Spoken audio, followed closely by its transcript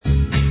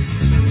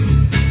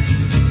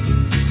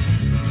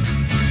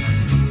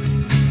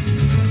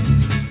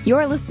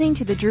You're listening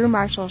to The Drew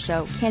Marshall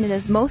Show,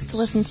 Canada's most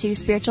listened to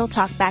spiritual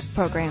talk-back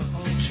program.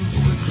 Too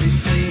quickly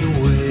fade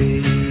away.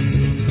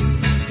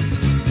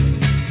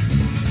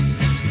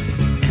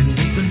 And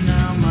even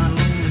now my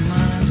lonely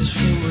mind is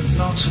filled with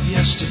thoughts of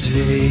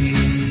yesterday.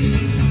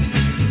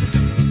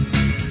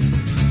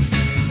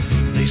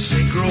 They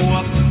say grow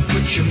up and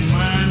put your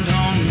mind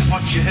on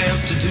what you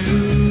have to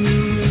do.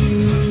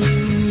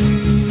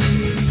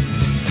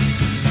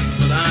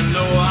 But I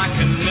know I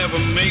can never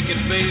make it,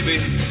 baby,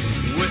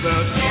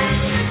 without you.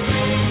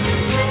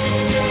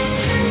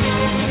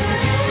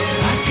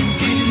 I can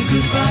get a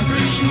good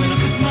vibration when I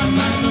put my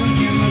mind on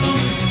you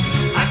alone.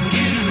 I can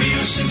get a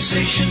real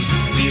sensation,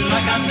 feel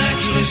like I'm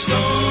naturally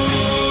stoned.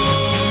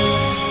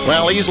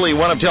 Well, easily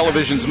one of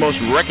television's most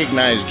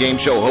recognized game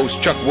show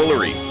hosts, Chuck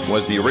Woolery,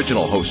 was the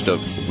original host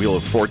of Wheel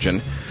of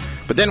Fortune,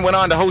 but then went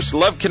on to host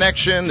Love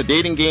Connection, The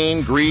Dating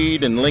Game,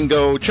 Greed, and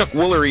Lingo.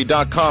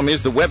 ChuckWoolery.com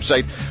is the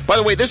website. By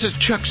the way, this is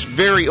Chuck's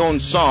very own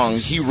song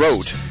he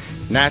wrote,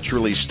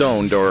 Naturally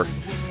Stoned, or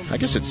I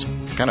guess it's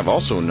kind of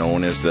also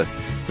known as the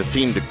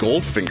theme to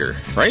Goldfinger,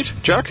 right,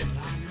 Chuck?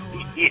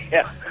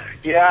 Yeah.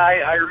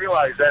 I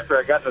realized after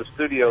I got in the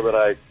studio that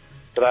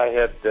I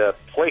had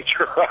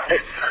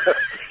plagiarized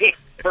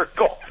for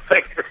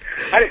Goldfinger.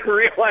 I didn't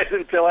realize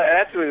until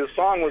actually the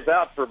song was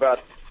out for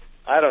about,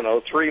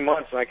 3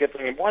 months, and I kept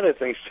thinking, why did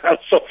things sound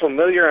so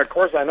familiar? And of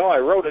course, I know I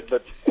wrote it,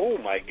 but oh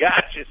my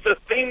gosh, it's the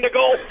theme to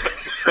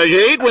Goldfinger. I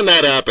hate when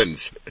that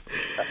happens.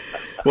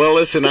 Well,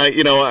 listen, I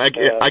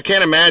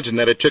can't imagine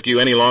that it took you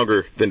any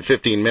longer than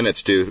 15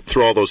 minutes to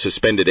throw all those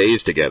suspended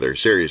A's together.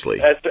 Seriously.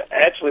 That's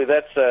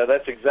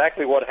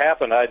exactly what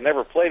happened. I'd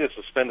never played a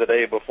suspended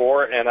A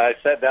before, and I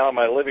sat down in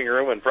my living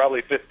room and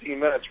probably 15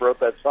 minutes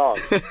wrote that song.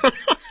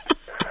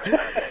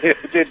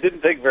 It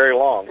didn't take very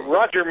long.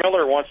 Roger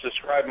Miller once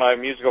described my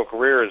musical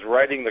career as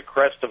riding the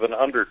crest of an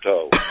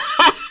undertow.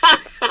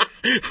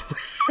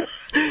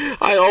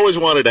 I always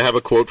wanted to have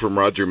a quote from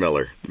Roger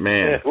Miller.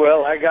 Man.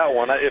 Well, I got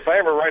one. If I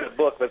ever write a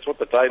book, that's what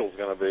the title's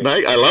going to be.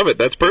 I love it.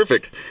 That's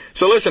perfect.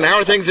 So listen, how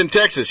are things in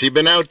Texas? You've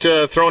been out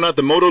throwing out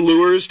the moto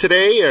lures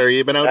today, or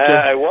you been out?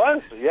 I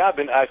was. Yeah,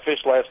 I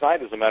fished last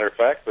night, as a matter of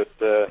fact, but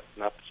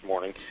not this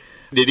morning.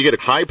 Did you get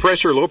a high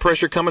pressure, low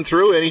pressure coming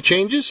through? Any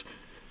changes?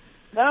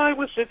 No,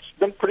 it's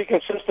been pretty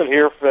consistent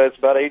here. It's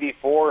about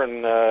 84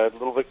 and a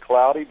little bit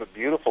cloudy, but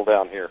beautiful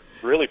down here.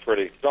 Really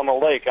pretty. It's on the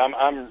lake. I'm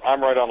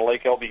right on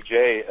Lake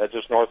LBJ,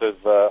 just north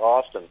of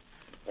Austin,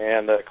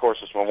 and of course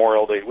it's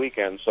Memorial Day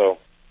weekend, so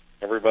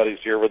everybody's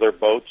here with their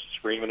boats,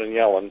 screaming and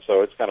yelling.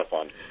 So it's kind of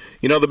fun.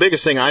 You know, the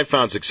biggest thing I've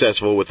found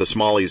successful with the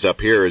smallies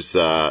up here is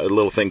a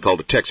little thing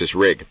called a Texas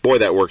rig. Boy,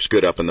 that works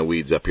good up in the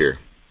weeds up here.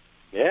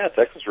 Yeah,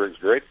 Texas rig's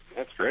great.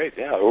 That's great.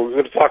 Yeah, we're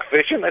going to talk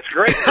fishing. That's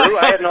great, Drew.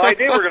 I had no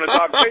idea we were going to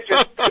talk fishing.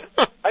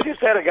 I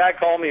just had a guy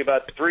call me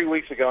about 3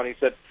 weeks ago, and he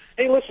said,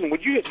 "Hey, listen,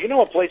 you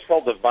know a place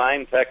called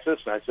Divine, Texas?"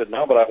 And I said,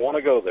 "No, but I want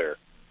to go there."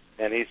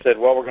 And he said,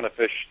 "Well, we're going to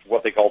fish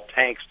what they call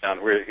tanks down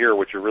here,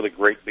 which are really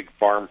great big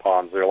farm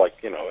ponds. They're like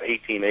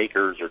 18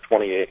 acres or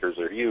 20 acres.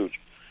 They're huge."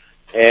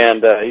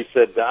 And he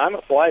said, "I'm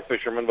a fly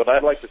fisherman, but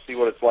I'd like to see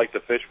what it's like to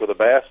fish with a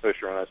bass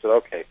fisherman." I said,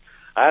 "Okay.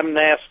 I'm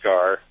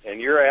NASCAR, and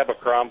you're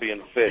Abercrombie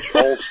and Fish,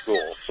 old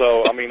school.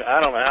 So, I mean,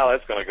 I don't know how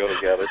that's going to go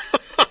together."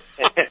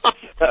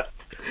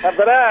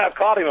 But I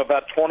caught him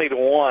about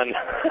 20-1.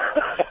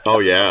 Oh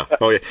yeah.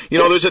 You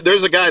know,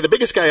 there's a guy. The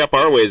biggest guy up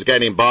our way is a guy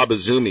named Bob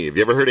Azumi. Have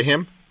you ever heard of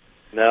him?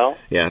 No.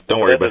 Yeah, don't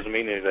worry about it. That doesn't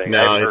mean anything.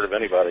 No, I haven't heard of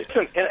anybody.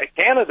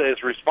 Canada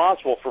is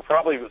responsible for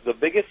probably the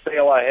biggest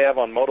sale I have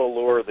on Moto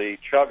Lure, the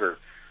chugger,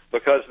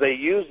 because they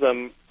use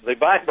them. They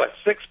buy them by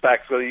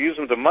six-packs, so they use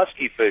them to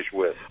muskie fish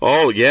with.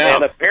 Oh, yeah.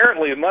 And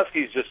apparently the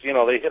muskies just, they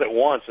hit it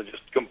once and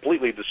just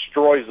completely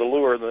destroys the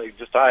lure, and they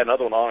just tie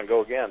another one on and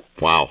go again.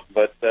 Wow.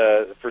 But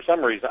for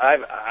some reason,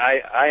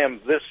 I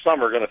am this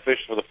summer going to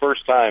fish for the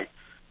first time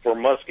for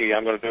muskie.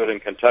 I'm going to do it in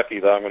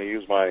Kentucky, though. I'm going to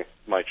use my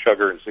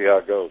chugger and see how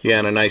it goes. Yeah,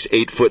 and a nice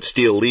 8-foot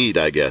steel lead,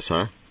 I guess,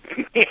 huh?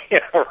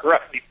 Yeah,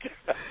 right.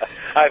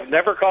 I've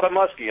never caught a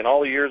muskie in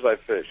all the years I've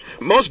fished.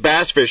 Most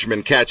bass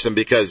fishermen catch them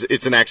because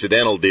it's an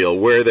accidental deal.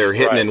 Where they're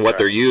hitting and what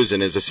they're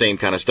using is the same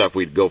kind of stuff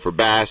we'd go for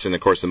bass, and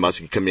of course the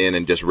muskie come in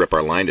and just rip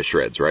our line to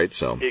shreds, right?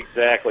 So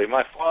exactly.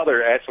 My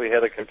father actually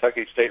had a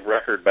Kentucky state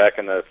record back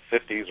in the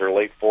 50s or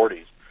late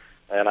 40s,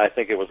 and I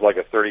think it was like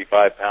a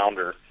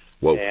 35-pounder.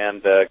 Whoa.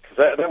 And cause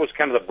that was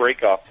kind of the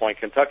break-off point.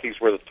 Kentucky's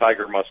where the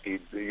tiger muskie,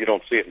 you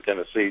don't see it in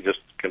Tennessee, just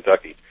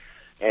Kentucky.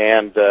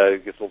 And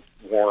it gets a little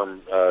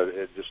warm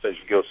just as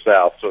you go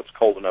south, so it's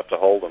cold enough to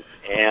hold them.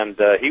 And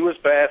he was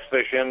bass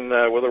fishing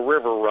with a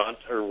river runt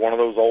or one of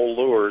those old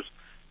lures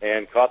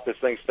and caught this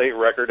thing state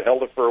record,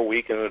 held it for a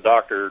week, and the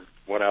doctor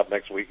went out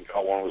next week and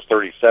caught one that was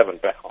 37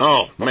 pounds.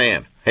 Oh,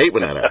 man. Hate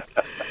when that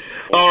happens.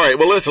 All right,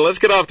 well, listen, let's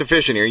get off the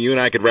fishing here. You and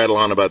I could rattle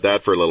on about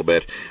that for a little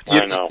bit.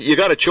 I know. You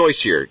got a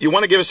choice here. You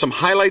want to give us some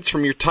highlights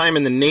from your time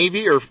in the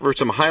Navy or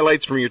some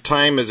highlights from your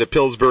time as a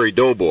Pillsbury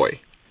doughboy?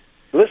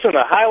 Listen,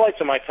 the highlights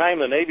of my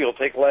time in the Navy will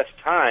take less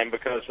time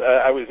because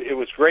it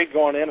was great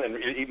going in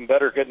and even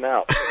better getting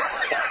out.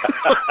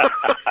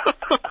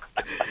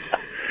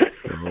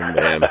 Oh,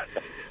 man.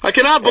 I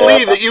cannot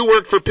believe that you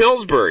worked for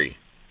Pillsbury.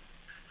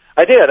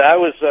 I did. I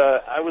was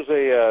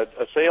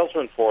a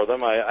salesman for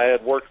them. I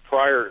had worked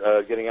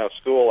prior getting out of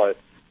school.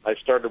 I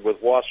started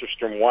with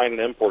Wasserstrom Wine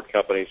and Import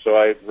Company, so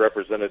I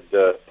represented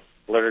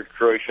Leonard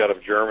Kreusch out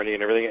of Germany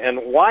and everything.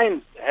 And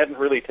wine hadn't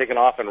really taken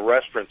off in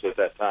restaurants at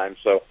that time,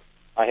 so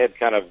I had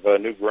kind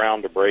of new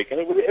ground to break, and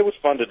it was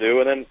fun to do.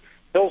 And then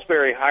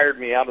Pillsbury hired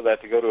me out of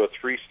that to go to a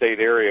 3-state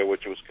area,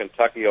 which was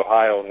Kentucky,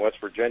 Ohio, and West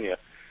Virginia,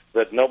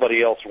 that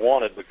nobody else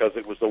wanted because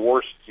it was the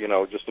worst,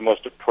 just the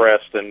most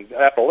depressed, and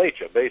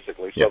Appalachia,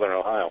 basically, Southern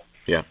Ohio.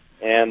 Yeah.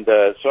 And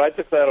so I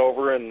took that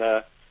over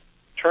and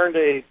turned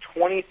a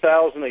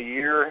 $20,000 a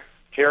year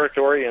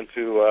territory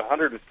into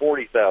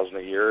 $140,000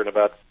 a year in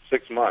about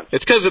 6 months.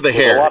 It's because of the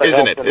hair,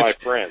 isn't it? My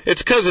friends.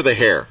 It's because of the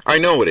hair. I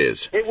know it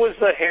is. It was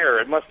the hair.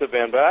 It must have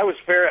been. But I was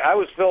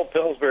Phil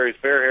Pillsbury's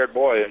fair-haired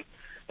boy,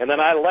 and then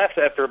I left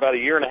after about a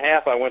year and a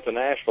half. I went to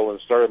Nashville and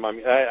started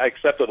I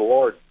accepted the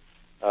Lord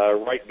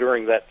right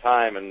during that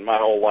time, and my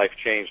whole life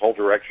changed, whole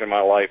direction of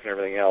my life and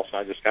everything else. And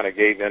I just kind of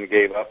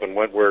gave up, and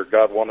went where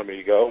God wanted me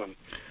to go. And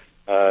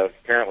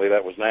apparently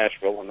that was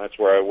Nashville, and that's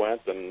where I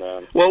went.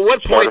 And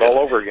started all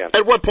over again.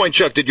 At what point,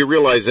 Chuck, did you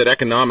realize that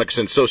economics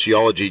and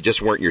sociology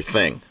just weren't your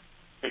thing?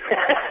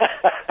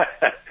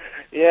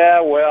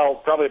 Yeah, well,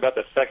 probably about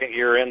the second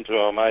year into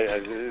them.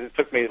 It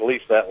took me at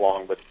least that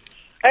long, but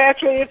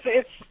actually,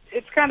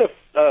 it's kind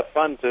of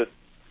fun to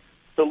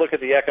look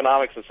at the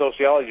economics and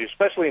sociology,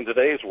 especially in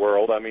today's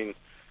world. I mean,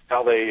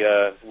 how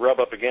they rub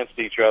up against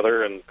each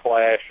other and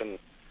clash, and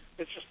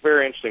it's just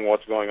very interesting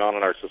what's going on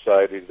in our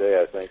society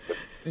today, I think. But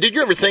did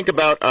you ever think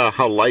about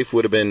how life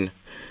would have been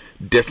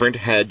different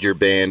had your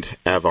band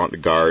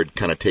Avant-Garde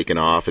kind of taken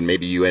off, and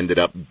maybe you ended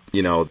up,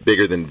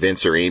 bigger than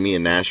Vince or Amy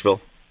in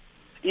Nashville?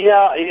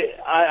 Yeah,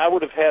 I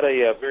would have had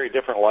a very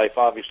different life,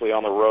 obviously,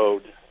 on the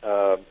road,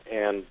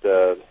 and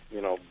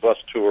bus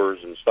tours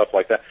and stuff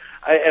like that.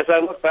 As I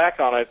look back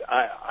on it,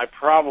 I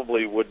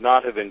probably would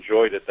not have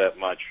enjoyed it that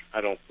much,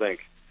 I don't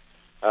think.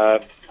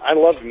 I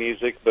loved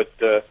music, but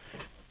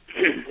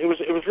it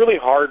was really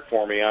hard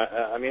for me.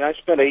 I mean, I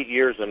spent 8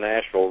 years in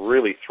Nashville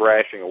really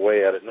thrashing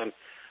away at it, and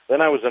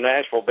then I was a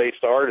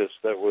Nashville-based artist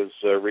that was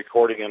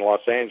recording in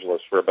Los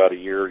Angeles for about a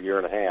year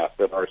and a half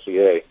at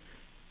RCA.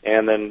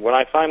 And then when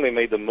I finally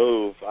made the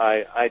move,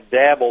 I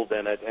dabbled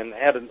in it and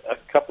had a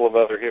couple of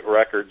other hit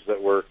records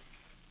that were,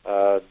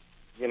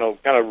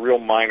 kind of real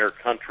minor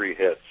country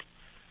hits.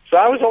 So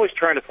I was always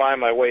trying to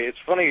find my way. It's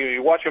funny,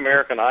 you watch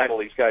American Idol,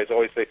 these guys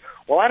always say,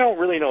 well, I don't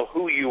really know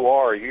who you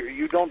are.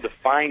 You don't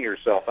define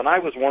yourself. And I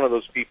was one of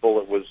those people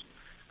that was,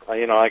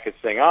 I could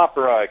sing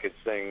opera, I could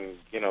sing,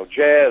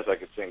 jazz, I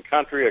could sing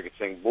country, I could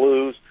sing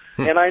blues.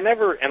 And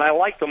I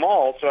liked them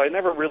all, so I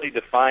never really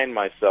defined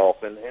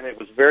myself, and it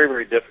was very,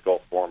 very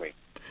difficult for me.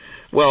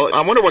 Well,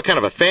 I wonder what kind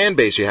of a fan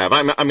base you have.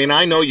 I mean,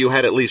 I know you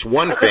had at least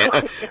one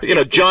fan.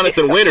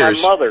 Jonathan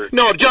Winters. My mother.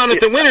 No,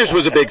 Jonathan Winters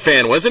was a big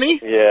fan, wasn't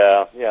he?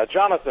 Yeah.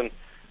 Jonathan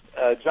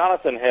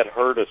had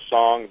heard a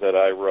song that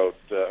I wrote,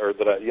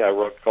 I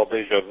wrote called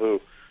Deja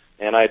Vu,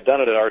 and I'd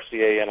done it at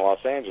RCA in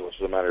Los Angeles,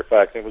 as a matter of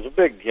fact. It was a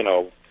big,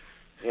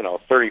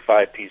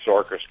 35-piece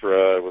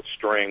orchestra with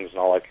strings and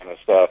all that kind of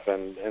stuff,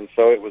 and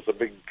so it was a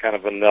big kind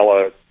of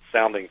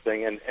vanilla-sounding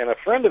thing. And a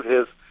friend of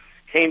his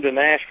came to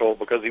Nashville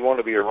because he wanted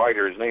to be a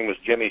writer. His name was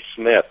Jimmy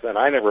Smith, and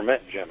I never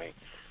met Jimmy,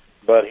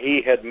 but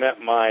he had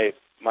met my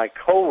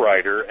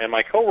co-writer, and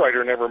my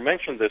co-writer never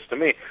mentioned this to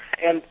me.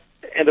 And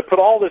to put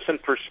all this in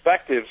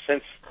perspective,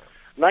 since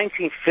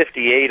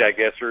 1958, I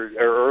guess, or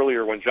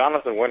earlier, when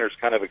Jonathan Winters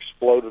kind of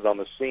exploded on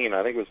the scene,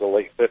 I think it was the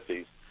late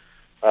 50s,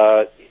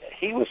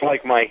 he was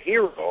like my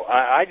hero.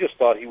 I just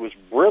thought he was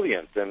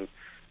brilliant, and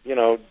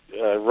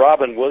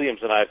Robin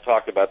Williams and I have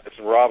talked about this,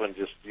 and Robin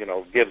just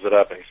gives it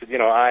up, and he said,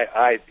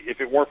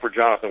 if it weren't for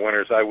Jonathan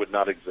Winters, I would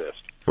not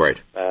exist. Right.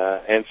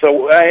 And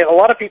so a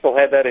lot of people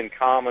had that in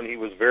common. He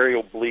was very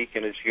oblique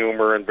in his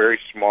humor and very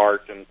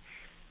smart,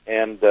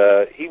 and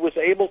he was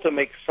able to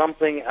make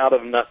something out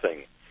of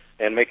nothing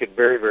and make it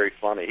very, very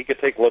funny. He could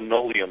take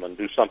linoleum and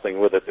do something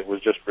with it that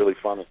was just really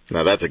funny.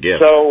 Now that's a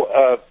gift.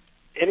 So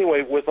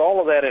anyway, with all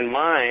of that in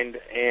mind,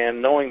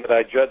 and knowing that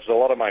I judged a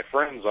lot of my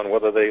friends on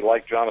whether they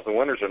liked Jonathan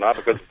Winters or not,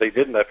 because if they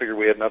didn't, I figured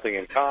we had nothing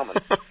in common.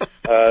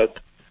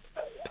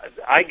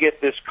 I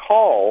get this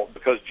call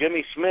because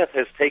Jimmy Smith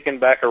has taken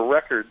back a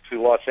record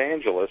to Los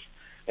Angeles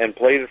and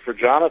played it for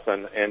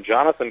Jonathan, and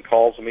Jonathan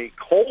calls me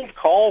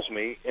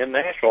in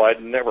Nashville.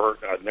 I'd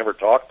never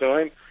talked to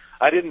him.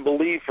 I didn't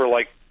believe for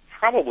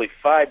probably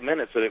 5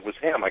 minutes that it was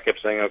him. I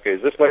kept saying, okay,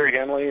 is this Larry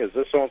Henley? Is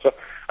this so-and-so?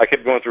 I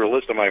kept going through a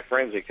list of my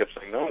friends. He kept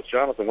saying, no, it's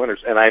Jonathan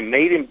Winters. And I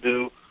made him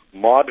do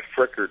Maude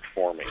Frickert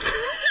for me.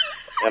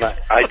 And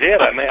I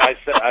did.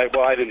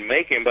 I didn't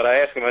make him, but I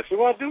asked him, I said,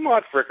 well, do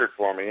Maude Frickert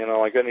for me.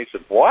 And he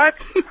said, what?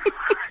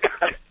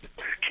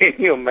 Can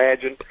you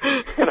imagine?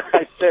 And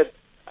I said,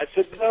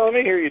 no, let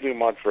me hear you do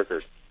Maude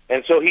Frickert.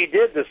 And so he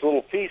did this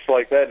little piece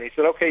like that, and he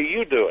said, okay,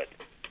 you do it.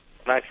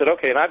 And I said,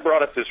 okay, and I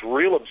brought up this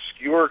real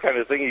obscure kind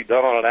of thing he'd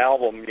done on an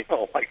album,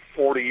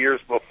 40 years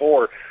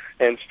before,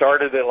 and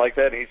started it like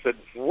that. And he said,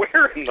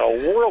 where in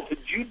the world did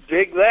you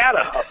dig that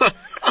up?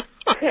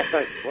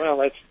 Well,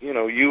 that's,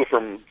 you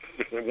from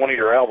one of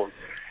your albums.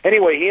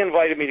 Anyway, he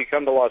invited me to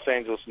come to Los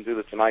Angeles and do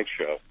the Tonight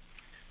Show.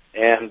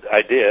 And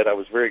I did. I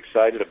was very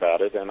excited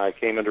about it, and I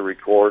came in to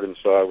record, and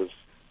so I was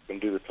going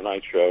to do the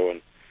Tonight Show.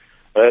 And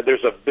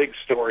there's a big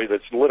story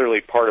that's literally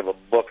part of a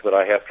book that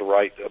I have to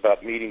write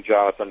about meeting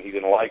Jonathan. He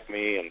didn't like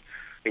me, and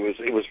it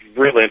was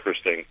real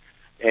interesting.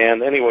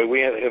 And anyway,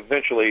 we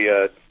eventually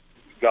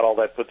got all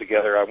that put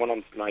together. I went on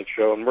the Tonight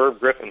Show, and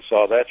Merv Griffin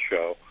saw that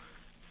show.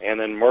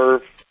 And then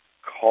Merv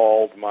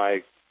called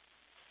my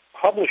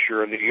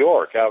publisher in New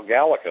York, Al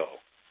Gallico,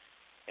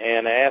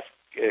 and asked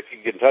if he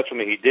could get in touch with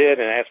me. He did,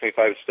 and asked me if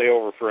I would stay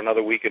over for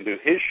another week and do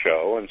his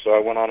show. And so I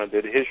went on and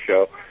did his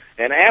show.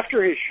 And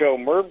after his show,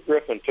 Merv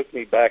Griffin took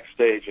me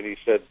backstage, and he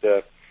said,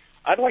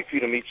 I'd like for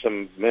you to meet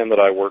some men that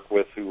I work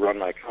with who run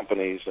my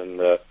companies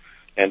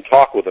and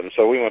talk with them.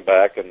 So we went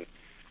back, and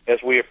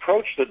as we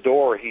approached the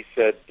door, he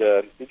said,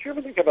 did you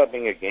ever think about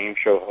being a game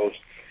show host?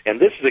 And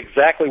this is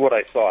exactly what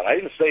I thought. I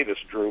didn't say this,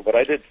 Drew, but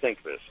I did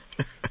think this.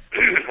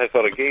 I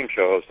thought a game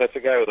show host, that's a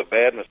guy with a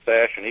bad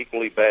mustache and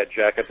equally bad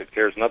jacket that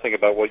cares nothing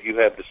about what you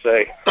have to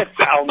say.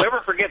 I'll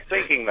never forget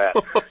thinking that.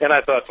 And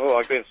I thought,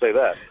 I couldn't say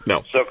that.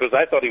 No. So, because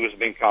I thought he was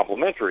being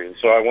complimentary. And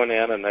so I went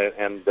in, and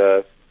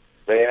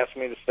they asked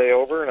me to stay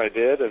over, and I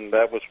did, and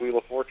that was Wheel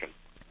of Fortune.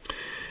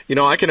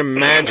 I can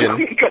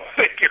imagine. Go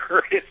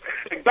figure.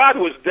 God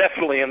was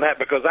definitely in that,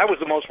 because I was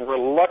the most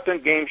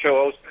reluctant game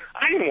show host.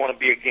 I didn't want to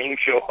be a game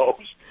show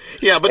host.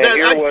 Yeah, but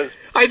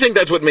I think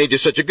that's what made you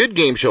such a good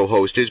game show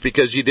host, is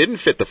because you didn't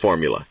fit the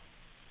formula.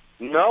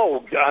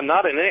 No,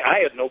 not in any. I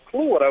had no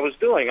clue what I was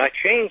doing.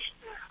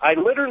 I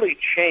literally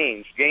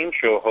changed game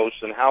show hosts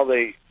and how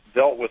they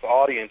dealt with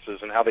audiences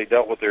and how they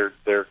dealt with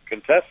their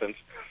contestants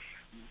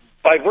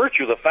by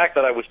virtue of the fact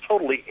that I was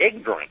totally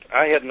ignorant.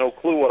 I had no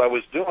clue what I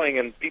was doing,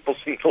 and people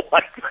seemed to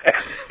like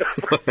that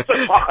for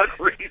some odd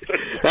reason.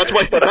 That's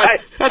why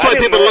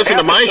people listen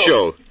to my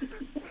show.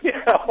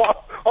 Yeah,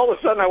 all of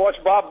a sudden I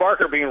watched Bob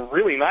Barker being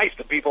really nice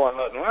to people. I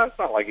thought, well, it's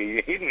not like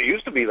he didn't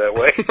used to be that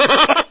way.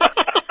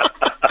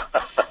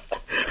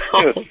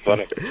 It was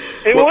funny.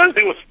 It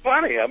was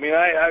funny. I mean,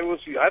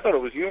 I thought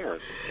it was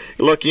humorous.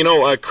 Look,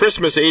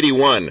 Christmas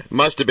 '81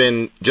 must have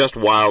been just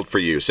wild for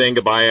you. Saying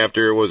goodbye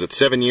after, was it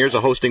 7 years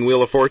of hosting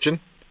Wheel of Fortune?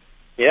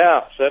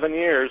 Yeah, 7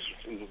 years.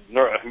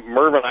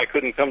 Merv and I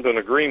couldn't come to an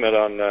agreement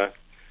on.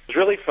 It's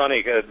really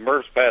funny.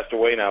 Merv's passed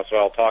away now, so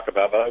I'll talk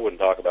about it, but I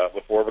wouldn't talk about it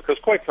before, because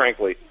quite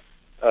frankly,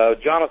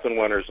 Jonathan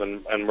Winters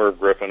and Merv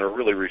Griffin are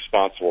really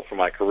responsible for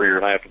my career,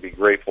 and I have to be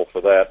grateful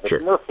for that. But sure.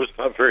 Merv was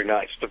not very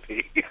nice to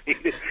me.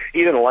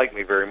 He didn't like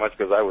me very much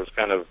because I was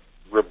kind of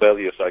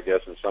rebellious, I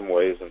guess, in some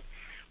ways, and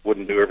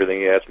wouldn't do everything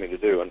he asked me to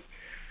do.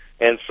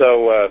 And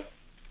so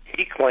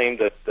he claimed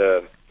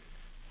that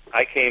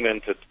I came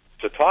in to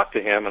talk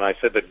to him, and I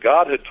said that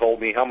God had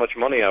told me how much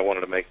money I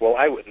wanted to make. Well,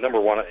 I would, number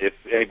one, if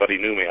anybody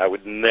knew me, I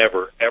would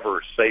never,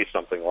 ever say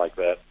something like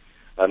that,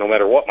 no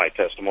matter what my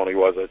testimony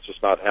was. It's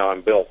just not how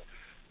I'm built.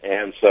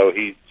 And so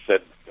he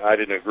said I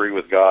didn't agree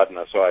with God, and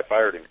so I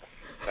fired him.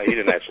 He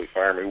didn't actually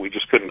fire me. We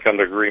just couldn't come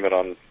to agreement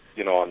on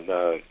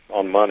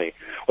money.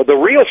 Well, the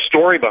real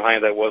story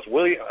behind that was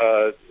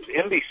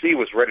NBC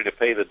was ready to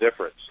pay the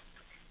difference,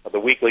 the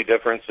weekly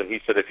difference, and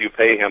he said, if you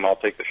pay him, I'll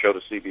take the show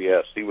to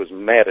CBS. He was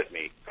mad at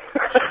me.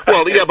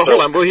 Well, yeah, but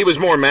hold on. Well, he was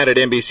more mad at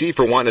NBC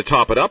for wanting to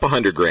top it up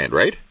 $100,000,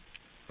 right?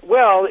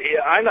 Well,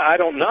 I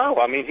don't know.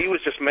 I mean, he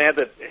was just mad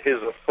that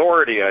his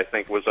authority, I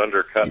think, was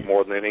undercut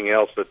more than anything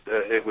else, that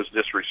it was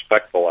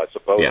disrespectful, I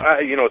suppose. Yeah.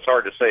 It's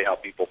hard to say how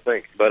people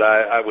think, but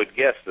I would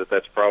guess that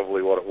that's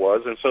probably what it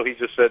was. And so he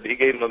just said, he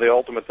gave him the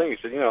ultimate thing. He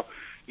said,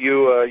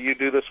 you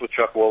do this with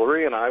Chuck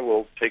Woolery, and I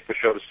will take the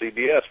show to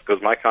CBS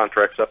because my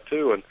contract's up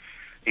too. And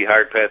he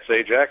hired Pat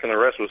Sajak, and the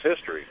rest was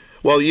history.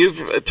 Well,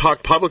 you've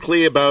talked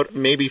publicly about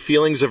maybe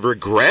feelings of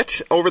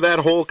regret over that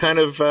whole kind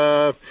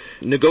of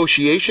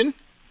negotiation.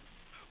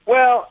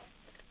 Well,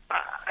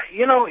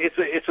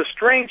 it's a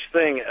strange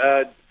thing.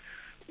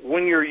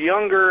 When you're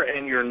younger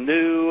and you're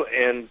new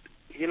and,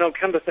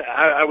 come to think,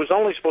 I was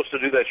only supposed to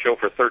do that show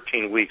for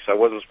 13 weeks. I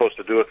wasn't supposed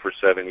to do it for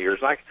 7 years.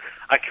 And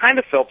I kind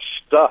of felt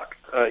stuck,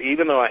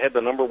 even though I had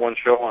the number one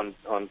show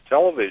on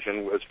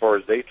television as far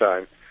as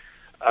daytime.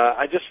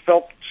 I just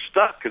felt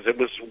stuck because it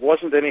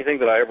wasn't anything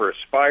that I ever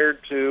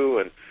aspired to,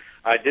 and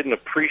I didn't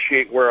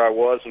appreciate where I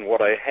was and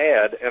what I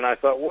had. And I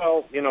thought,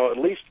 well, at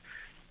least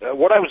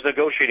what I was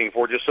negotiating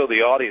for, just so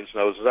the audience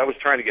knows, is I was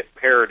trying to get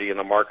parity in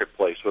the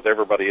marketplace with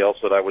everybody else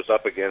that I was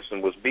up against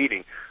and was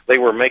beating. They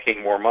were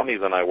making more money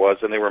than I was,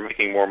 and they were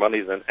making more money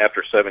than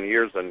after 7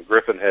 years than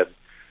Griffin had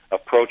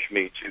approached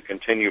me to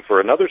continue for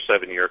another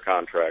 7-year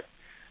contract.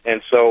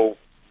 And so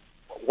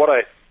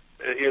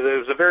it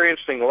was a very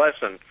interesting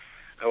lesson.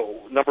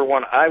 Number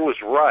one, I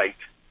was right,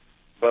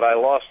 but I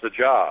lost the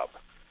job.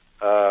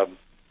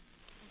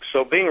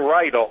 So being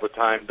right all the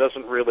time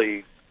doesn't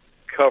really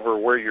cover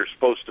where you're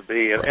supposed to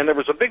be. And there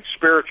was a big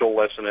spiritual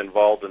lesson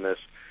involved in this.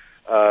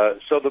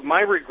 So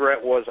my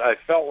regret was I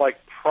felt like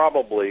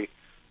probably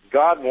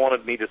God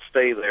wanted me to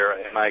stay there,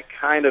 and I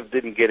kind of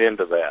didn't get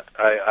into that.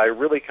 I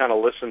really kind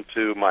of listened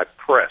to my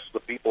press, the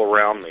people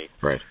around me.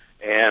 Right.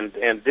 and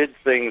did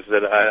things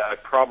that I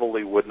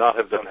probably would not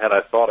have done had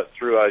I thought it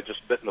through. I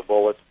just bitten the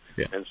bullet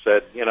and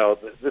said,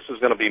 this is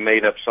going to be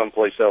made up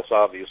someplace else,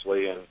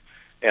 obviously,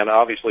 and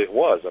obviously it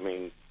was. I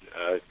mean,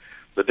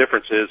 the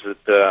difference is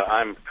that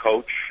I'm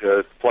Coach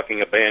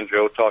plucking a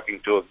banjo, talking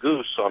to a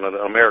goose on an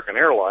American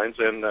Airlines,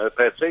 and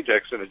Pat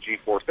Sajak's in a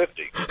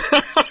G450.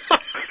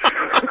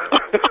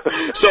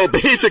 So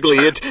basically,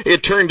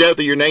 it turned out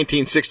that your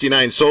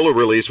 1969 solo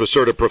release was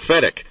sort of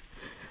prophetic,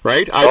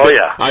 right?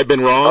 I've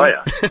been wrong. Oh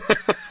yeah.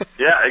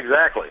 Yeah,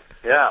 exactly.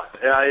 Yeah.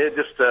 It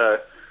just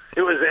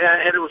it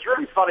was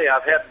really funny.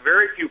 I've had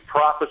very few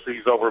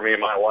prophecies over me in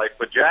my life,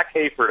 but Jack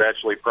Hayford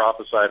actually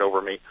prophesied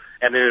over me,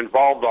 and it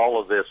involved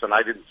all of this, and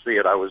I didn't see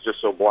it. I was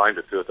just so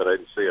blinded to it that I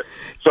didn't see it.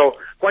 So,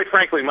 quite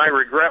frankly, my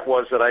regret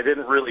was that I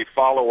didn't really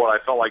follow what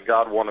I felt like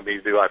God wanted me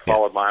to do. I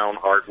followed my own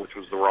heart, which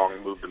was the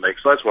wrong move to make.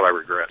 So that's what I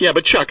regret. Yeah,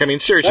 but Chuck, I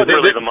mean, seriously, it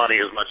wasn't really the money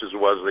as much as it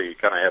was the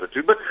kind of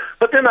attitude.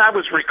 But then I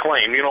was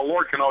reclaimed.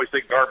 Lord can always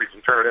take garbage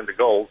and turn it into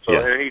gold. So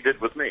and He did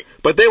with me.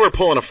 But they were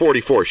pulling a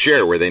 44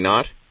 share, were they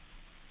not?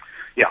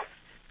 Yeah.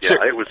 Yeah,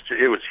 it was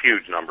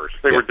huge numbers.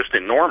 They were just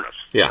enormous.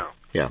 Yeah,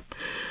 yeah.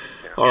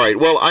 All right.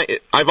 Well,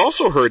 I've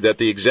also heard that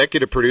the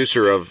executive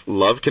producer of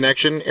Love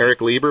Connection,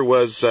 Eric Lieber,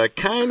 was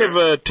kind of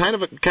a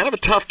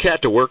tough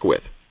cat to work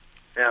with.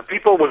 Yeah,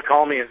 people would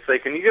call me and say,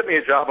 "Can you get me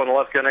a job on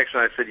Love Connection?"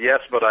 I said,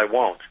 "Yes, but I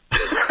won't."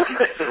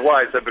 I said,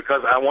 "Why?" I said,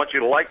 "Because I want you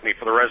to like me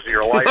for the rest of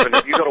your life, and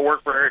if you go to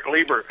work for Eric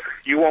Lieber,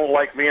 you won't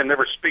like me and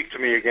never speak to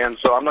me again.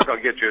 So I'm not going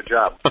to get you a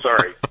job.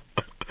 Sorry."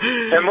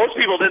 And most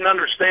people didn't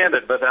understand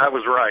it, but I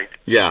was right.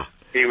 Yeah.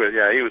 He was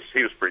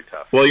pretty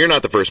tough. Well, you're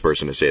not the first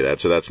person to say that,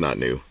 so that's not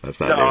new. That's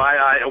not new.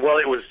 Well,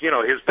 it was,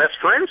 his best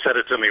friend said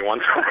it to me one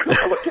time.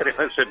 I looked at him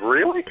and said,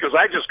 "Really?" Because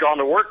I'd just gone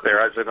to work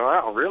there. I said,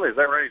 "Oh, really? Is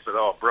that right?" He said,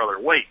 "Oh, brother,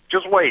 wait.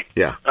 Just wait."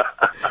 Yeah.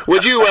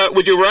 Would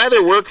you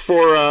rather work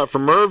for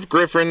Merv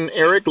Griffin,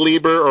 Eric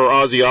Lieber, or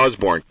Ozzy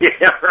Osbourne?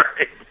 Yeah,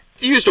 right.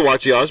 You used to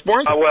watch the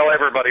Osbournes? Well,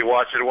 everybody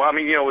watched it. Well, I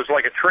mean, it was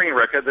like a train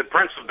wreck. The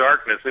Prince of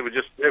Darkness,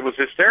 it was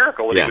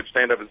hysterical. And he would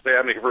stand up and say,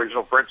 "I'm the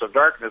original Prince of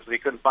Darkness," and he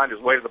couldn't find his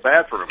way to the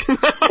bathroom,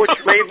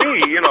 which may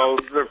be,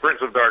 the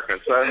Prince of Darkness.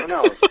 I don't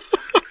know.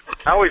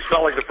 I always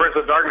felt like the Prince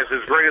of Darkness,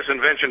 his greatest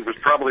invention was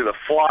probably the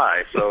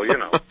fly, so,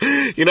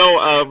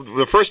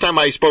 the first time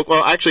I spoke,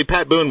 well, actually,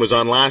 Pat Boone was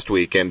on last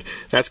week, and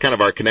that's kind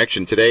of our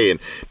connection today, and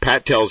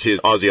Pat tells his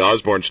Ozzy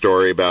Osbourne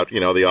story about, the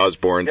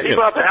Osbournes. And he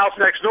bought the house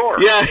next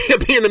door. Yeah,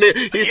 being know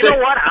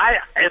what?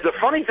 The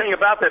funny thing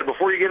about that,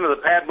 before you get into the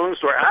Pat Boone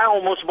story, I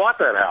almost bought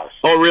that house.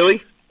 Oh,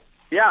 really?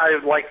 Yeah,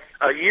 like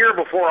a year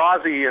before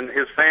Ozzy and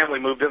his family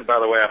moved in. By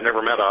the way, I've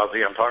never met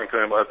Ozzy. I'm talking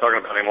about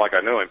him like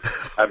I knew him.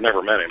 I've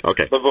never met him.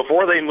 Okay. But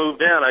before they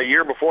moved in, a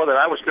year before that,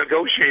 I was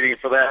negotiating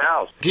for that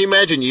house. Can you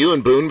imagine you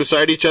and Boone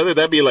beside each other?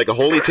 That'd be like a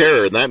holy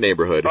terror in that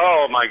neighborhood.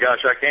 Oh, my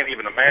gosh, I can't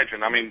even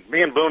imagine. I mean,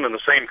 me and Boone in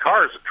the same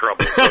car is a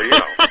trouble, so,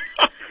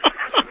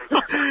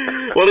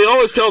 Well, he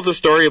always tells a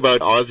story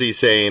about Ozzy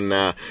saying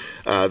that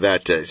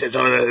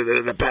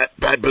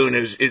Pat Boone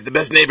is the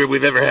best neighbor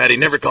we've ever had. He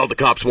never called the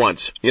cops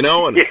once,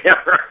 And, yeah,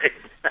 right.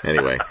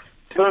 Anyway.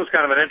 Boone's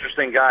kind of an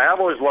interesting guy. I've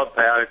always loved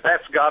Pat.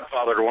 Pat's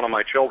godfather to one of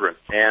my children.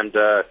 And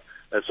so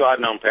I've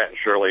known Pat and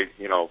Shirley,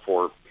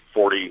 for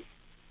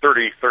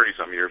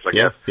 30-some years, I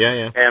guess.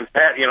 Yeah. And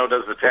Pat,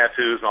 does the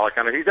tattoos and all that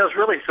kind of. He does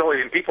really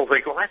silly, and people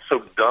think, well, that's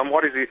so dumb.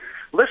 What is he?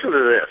 Listen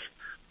to this.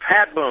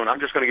 Pat Boone,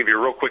 I'm just going to give you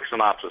a real quick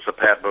synopsis of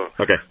Pat Boone.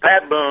 Okay.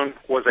 Pat Boone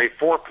was a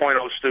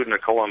 4.0 student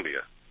at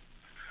Columbia.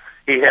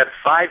 He had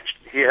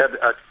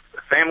a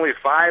family of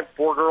 5,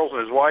 4 girls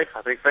and his wife,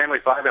 I think family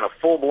of 5, and a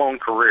full-blown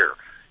career.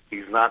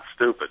 He's not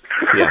stupid.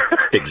 Yeah,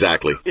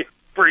 exactly. He's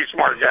a pretty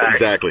smart guy.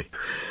 Exactly.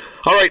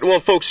 All right, well,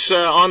 folks,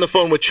 on the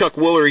phone with Chuck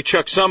Woolery.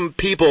 Chuck, some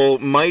people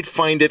might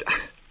find it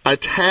a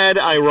tad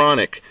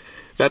ironic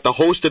that the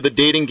host of the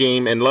Dating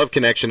Game and Love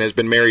Connection has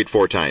been married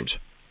 4 times.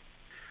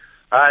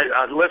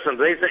 Listen,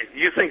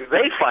 you think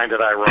they find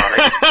it ironic.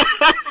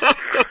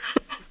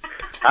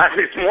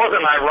 It's more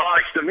than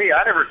ironic to me.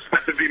 I never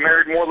expected to be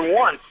married more than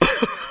once.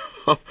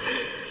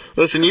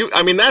 Listen,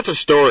 that's a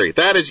story.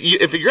 That is,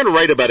 if you're going to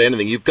write about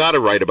anything, you've got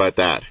to write about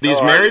that.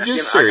 These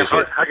marriages,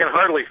 seriously. I can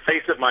hardly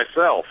face it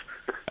myself.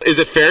 Is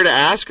it fair to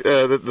ask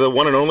the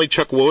one and only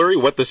Chuck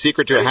Woolery what the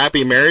secret to a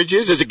happy marriage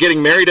is? Is it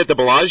getting married at the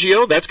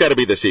Bellagio? That's got to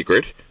be the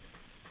secret.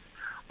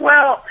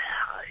 Well,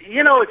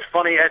 it's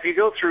funny. As you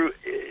go through,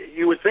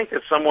 you would think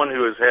that someone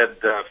who has had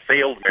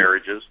failed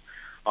marriages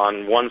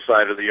on one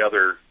side or the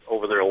other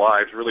over their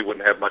lives really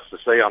wouldn't have much to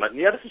say on it. And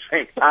yet at the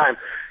same time,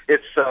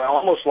 it's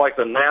almost like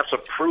the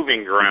NASA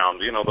proving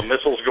ground. The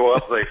missiles go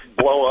up, they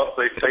blow up,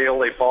 they fail,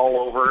 they fall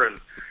over.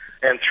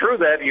 And through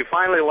that, you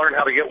finally learn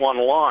how to get one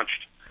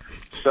launched.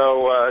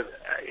 So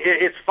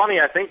it's funny.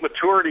 I think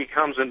maturity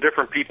comes in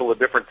different people at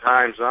different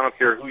times. I don't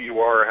care who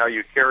you are or how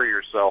you carry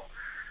yourself.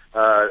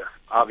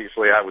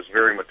 Obviously, I was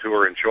very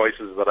mature in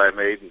choices that I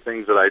made and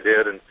things that I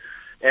did, and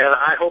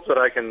I hope that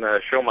I can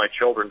show my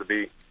children to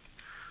be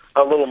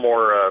a little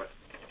more.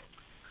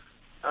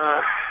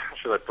 How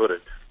should I put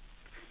it?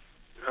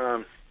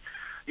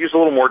 Use a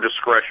little more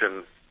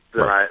discretion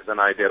than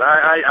I did.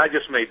 I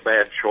just made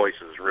bad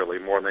choices, really,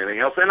 more than anything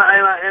else.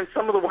 And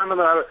some of the women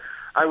that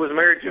I was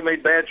married to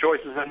made bad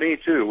choices than me,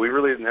 too. We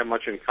really didn't have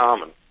much in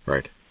common.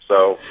 Right.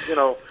 So,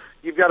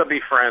 you've got to be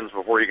friends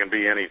before you can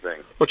be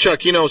anything. Well,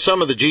 Chuck,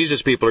 some of the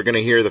Jesus people are going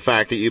to hear the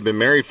fact that you've been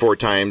married 4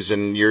 times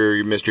and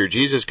you're Mr.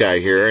 Jesus guy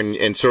here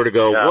and sort of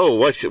go, whoa,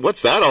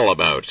 what's that all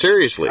about?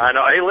 Seriously. I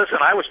know. Hey, listen,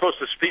 I was supposed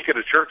to speak at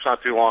a church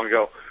not too long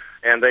ago,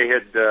 and they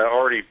had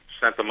already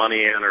sent the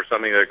money in or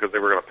something because they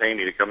were going to pay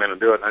me to come in and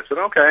do it. And I said,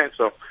 okay.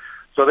 So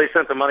they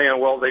sent the money in.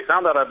 Well, they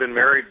found out I've been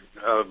married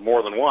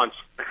more than once.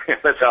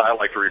 That's how I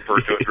like to refer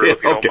to it, Drew,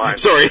 if you don't mind.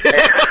 Sorry.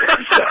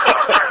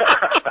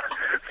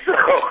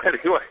 So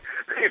anyway,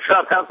 they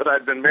found out that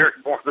I'd been married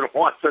more than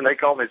once, and they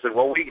called me and said,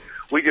 well,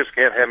 we just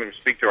can't have him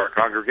speak to our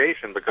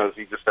congregation because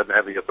he just doesn't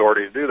have the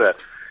authority to do that.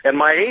 And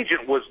my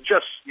agent was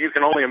just, you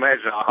can only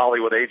imagine how a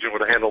Hollywood agent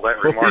would have handled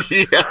that remark.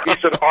 Yeah. He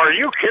said, are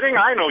you kidding?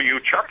 I know you,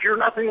 Chuck. You're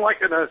nothing like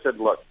it. And I said,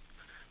 look,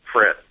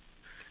 Fred,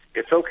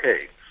 it's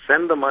okay.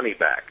 Send the money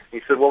back.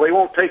 He said, well, they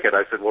won't take it.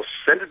 I said, well,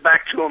 send it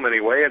back to them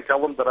anyway and tell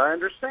them that I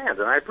understand,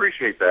 and I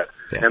appreciate that.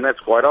 Yeah. And that's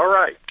quite all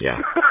right.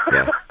 Yeah.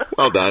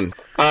 Well done.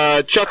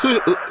 Chuck,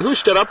 who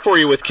stood up for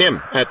you with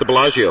Kim at the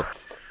Bellagio?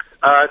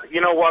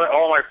 You know what?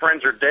 All my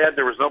friends are dead.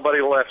 There was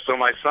nobody left, so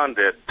my son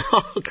did.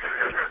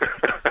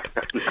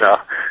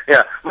 No.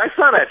 Yeah, my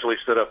son actually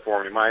stood up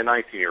for me, my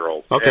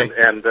 19-year-old. Okay.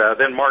 And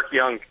then Mark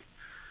Young.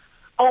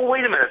 Oh,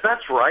 wait a minute.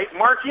 That's right.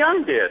 Mark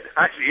Young did.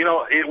 Actually,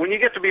 when you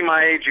get to be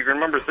my age, you can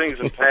remember things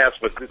in the past,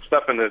 but it's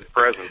stuff in the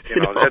present.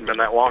 It hadn't been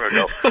that long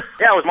ago.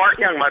 Yeah, it was Mark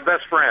Young, my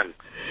best friend.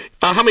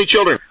 How many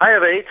children? I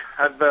have 8.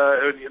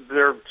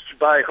 They're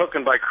by hook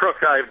and by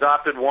crook. I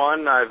adopted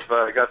one. I've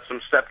got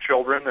some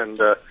stepchildren, and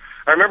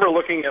I remember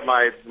looking at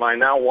my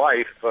now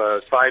wife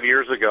 5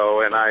 years ago,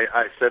 and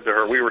I said to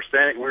her, we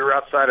were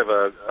outside of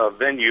a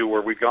venue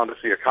where we'd gone to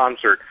see a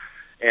concert,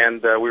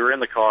 and we were in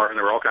the car, and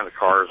there were all kinds of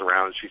cars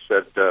around, and she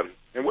said,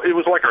 it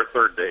was like our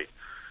 3rd date,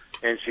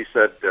 and she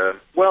said,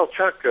 well,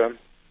 Chuck,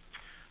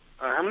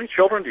 how many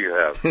children do you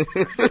have? I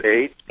said,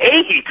 8.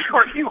 8?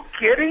 Are you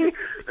kidding?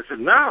 I said,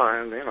 no,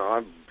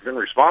 I've been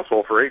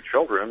responsible for 8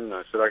 children.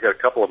 I said, I got a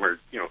couple of them are,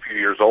 a few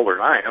years older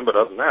than I am, but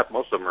other than that,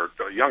 most of them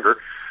are younger.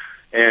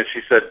 And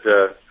she said,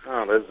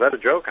 oh, is that a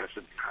joke? And I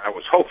said, I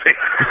was hoping.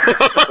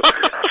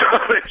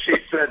 So she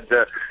said,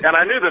 and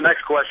I knew the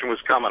next question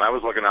was coming. I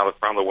was looking out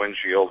from the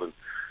windshield, and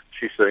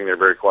she's sitting there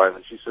very quiet,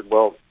 and she said,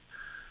 well,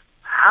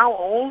 how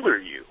old are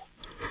you?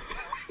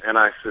 And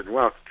I said,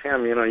 well,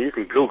 Kim, you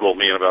can Google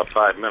me in about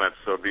 5 minutes,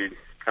 so it'd be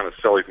kind of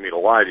silly for me to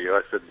lie to you.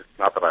 I said,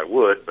 not that I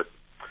would, but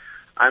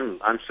I'm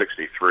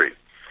 63.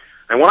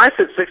 And when I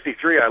said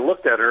 63, I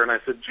looked at her and I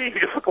said, gee,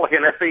 you look like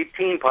an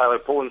F-18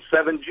 pilot pulling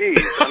 7 Gs.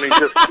 I mean,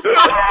 just...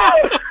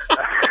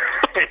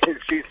 And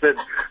she said,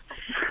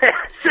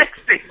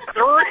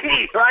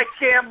 63? I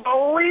can't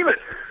believe it.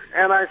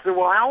 And I said,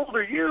 well, how old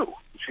are you?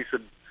 She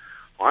said,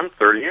 well, I'm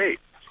 38.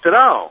 I said,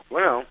 oh,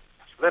 well,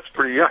 that's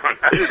pretty young.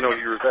 I didn't know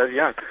you were that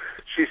young.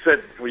 She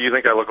said, well, you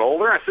think I look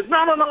older? I said,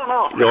 no.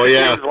 Oh,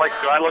 yeah. It was like,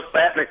 do I look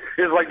fat?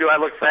 Do I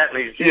look fat?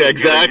 And yeah,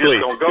 exactly.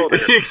 You just don't go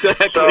there.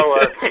 Exactly.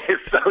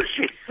 So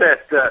she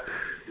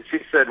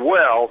said,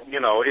 well,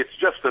 it's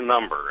just a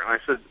number. And I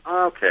said,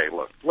 okay,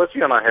 look, let's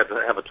you and I have to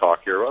have a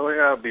talk here. Well,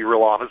 I'll be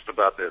real honest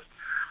about this.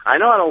 I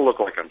know I don't look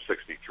like I'm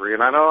 63,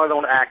 and I know I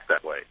don't act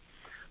that way.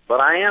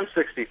 But I am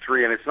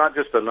 63, and it's not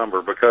just a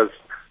number, because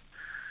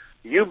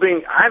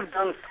I've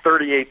done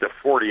 38 to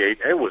 48.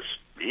 It was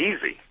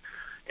easy.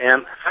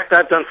 And in fact,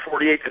 I've done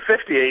 48 to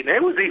 58, and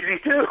it was easy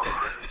too.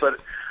 But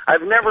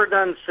I've never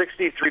done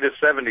 63 to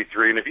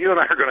 73. And if you and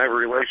I are going to have a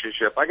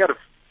relationship, I got a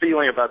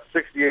feeling about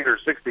 68 or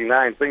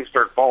 69, things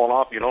start falling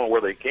off. You don't know where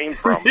they came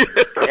from.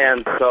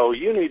 And so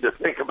you need to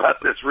think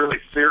about this really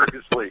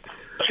seriously.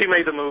 She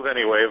made the move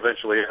anyway.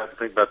 Eventually, I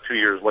think about 2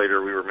 years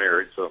later, we were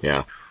married. So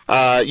yeah,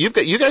 you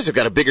guys have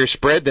got a bigger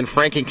spread than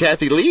Frank and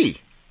Kathy Lee.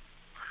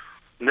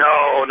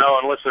 No,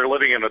 unless they're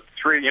living in a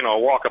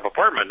walk-up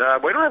apartment.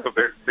 We don't have a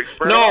big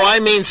spread. No, I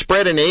mean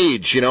spread in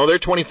age. They're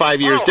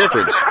 25 years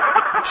difference.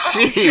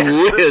 Gee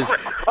whiz.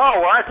 Oh,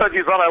 well, I thought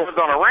you thought I lived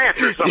on a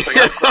ranch or something.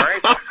 I'm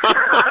sorry.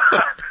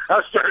 I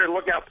was starting to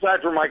look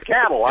outside for my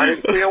cattle. I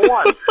didn't see a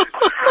one.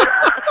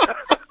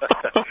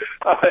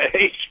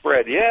 Age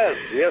spread, yes,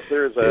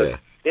 there's a... Yeah.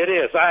 It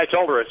is. I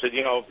told her, I said,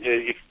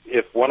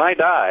 if when I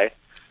die...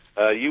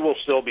 you will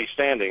still be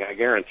standing, I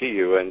guarantee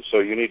you, and so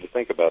you need to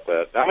think about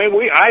that. I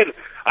mean, I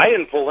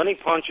didn't pull any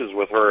punches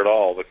with her at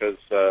all because,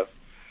 I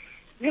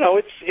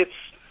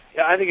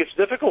think it's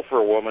difficult for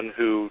a woman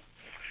who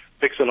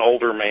picks an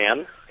older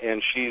man,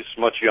 and she's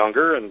much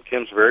younger, and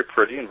Kim's very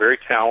pretty and very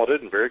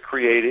talented and very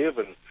creative,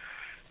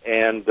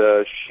 and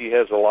she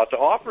has a lot to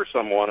offer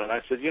someone. And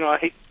I said, I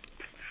hate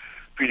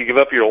for you to give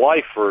up your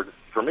life for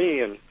me,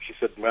 and she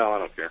said, well, I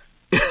don't care.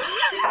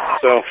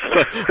 So,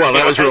 well,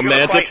 that was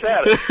romantic.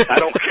 Like that. I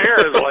don't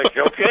care. It's like,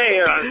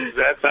 okay,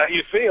 that's how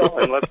you feel,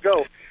 and let's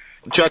go.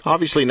 Chuck,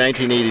 obviously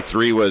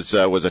 1983 was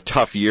a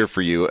tough year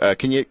for you.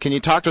 Can you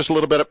talk to us a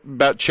little bit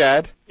about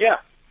Chad? Yeah,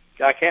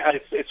 I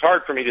can't. It's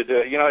hard for me to do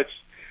it.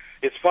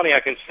 it's funny. I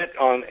can sit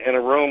in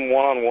a room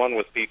one-on-one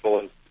with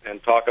people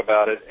and talk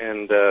about it,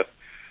 and it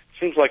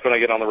seems like when I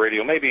get on the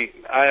radio, maybe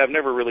I have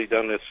never really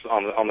done this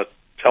on the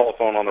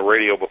telephone on the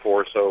radio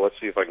before, so let's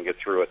see if I can get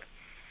through it.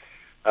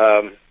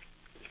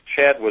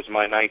 Chad was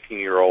my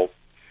 19-year-old,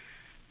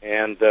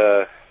 and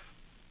the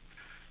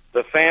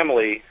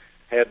family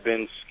had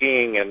been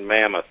skiing in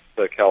Mammoth,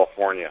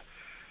 California,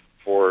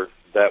 for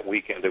that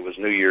weekend. It was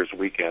New Year's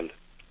weekend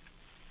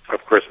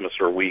of Christmas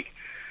or week.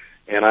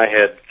 And I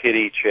had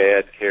Kitty,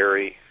 Chad,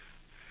 Carrie,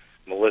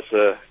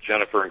 Melissa,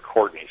 Jennifer, and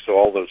Courtney. So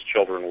all those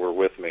children were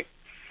with me.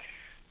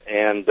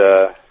 And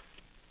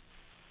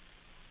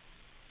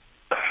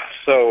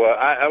so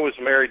I was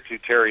married to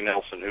Terry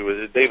Nelson, who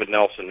was David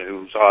Nelson,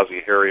 who's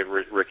Ozzie, Harriet,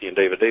 Ricky, and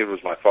David. David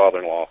was my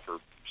father-in-law for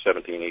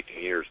 17,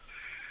 18 years.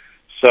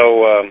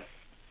 So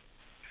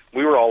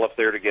we were all up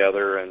there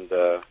together, and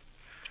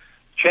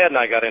Chad and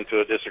I got into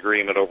a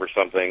disagreement over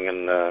something,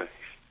 and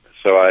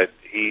so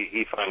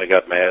he finally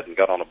got mad and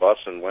got on a bus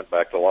and went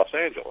back to Los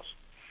Angeles.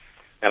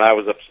 And I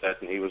was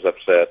upset, and he was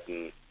upset,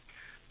 and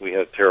we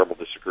had a terrible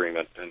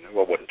disagreement. And,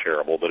 well, it wasn't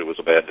terrible, but it was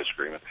a bad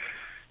disagreement.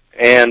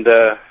 And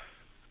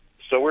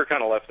so we're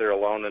kind of left there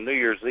alone. And New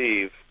Year's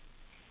Eve,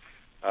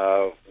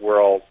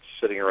 we're all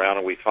sitting around,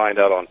 and we find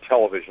out on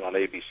television on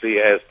ABC,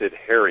 as did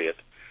Harriet,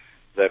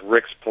 that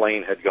Rick's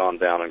plane had gone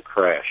down and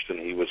crashed, and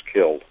he was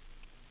killed.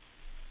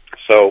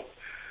 So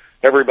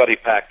everybody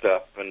packed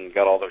up and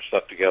got all their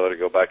stuff together to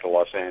go back to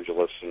Los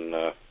Angeles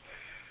and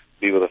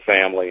be with a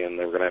family, and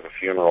they were going to have a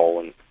funeral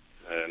and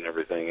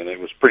everything, and it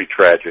was pretty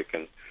tragic.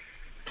 And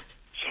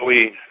so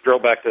we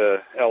drove back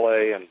to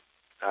L.A., and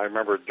I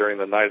remember during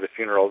the night of the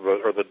funeral,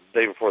 or the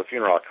day before the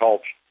funeral, I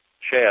called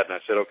Chad, and I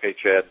said, okay,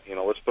 Chad,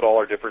 let's put all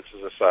our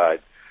differences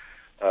aside.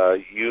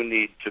 You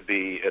need to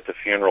be at the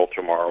funeral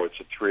tomorrow. It's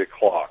at 3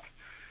 o'clock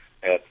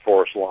at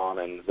Forest Lawn,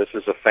 and this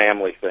is a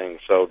family thing,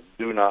 so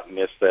do not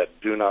miss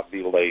that. Do not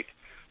be late.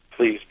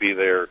 Please be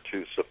there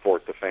to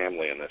support the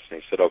family in this.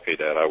 And he said, okay,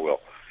 Dad, I will.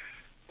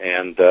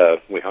 And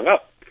we hung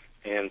up.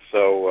 And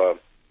so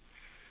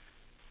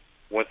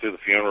went through the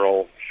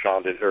funeral.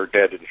 Dad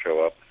didn't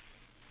show up.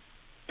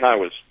 I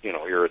was,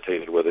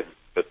 irritated with it,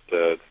 but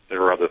there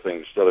were other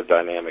things, other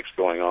dynamics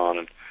going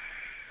on,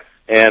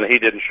 and he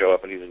didn't show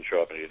up, and he didn't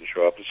show up, and he didn't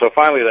show up. And so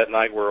finally that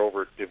night we're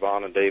over at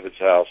Yvonne and David's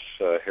house,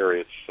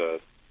 Harriet's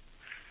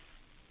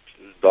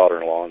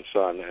daughter-in-law and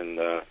son,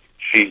 and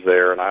she's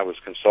there, and I was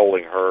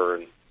consoling her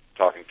and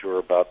talking to her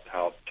about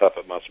how tough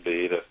it must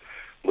be to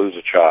lose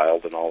a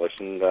child and all this.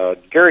 And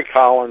Gary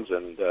Collins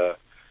and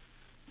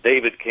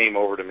David came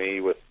over to me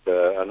with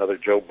another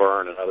Joe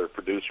Byrne, another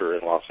producer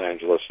in Los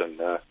Angeles,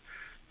 and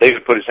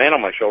David put his hand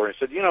on my shoulder and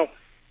said,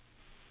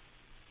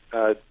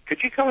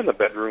 could you come in the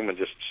bedroom and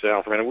just sit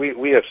down for a minute?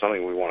 We have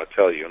something we want to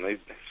tell you. And they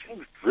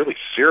seemed really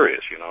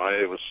serious,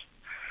 It was.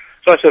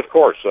 So I said, of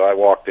course. So I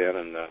walked in,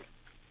 and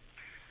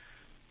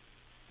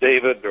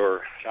David,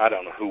 or I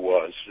don't know who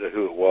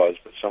it was,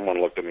 but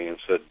someone looked at me and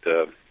said,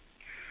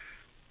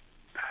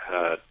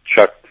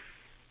 Chuck,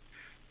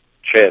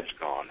 Chad's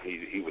gone.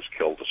 He was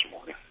killed this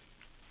morning.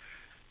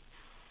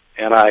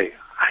 And I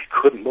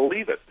couldn't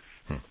believe it.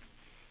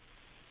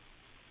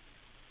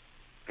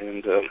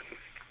 And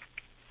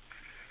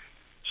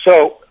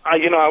so,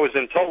 I was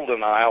in total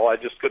denial. I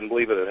just couldn't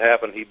believe it had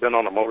happened. He'd been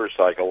on a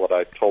motorcycle that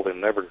I told him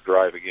never to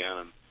drive again,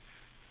 and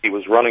he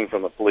was running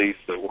from the police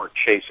that weren't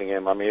chasing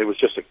him. I mean, it was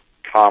just a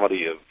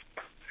comedy of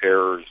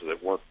errors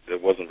that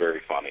wasn't very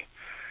funny.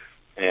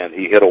 And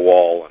he hit a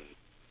wall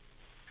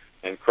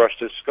and crushed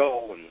his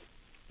skull, and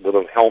with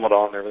a helmet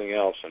on and everything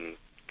else, and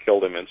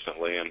killed him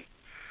instantly. And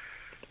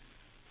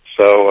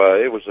so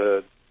it was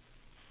a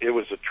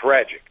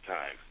tragic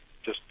time,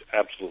 just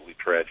absolutely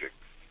tragic.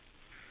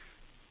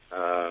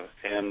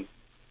 And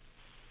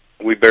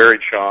we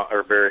buried Chad.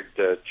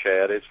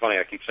 It's funny,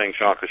 I keep saying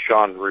Sean because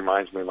Sean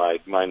reminds me, my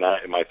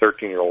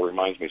 13-year-old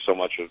reminds me so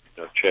much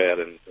of Chad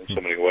in so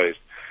many ways.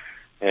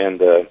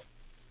 And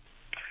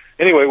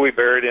anyway, we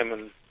buried him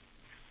and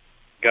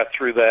got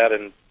through that.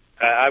 And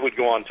I would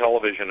go on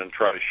television and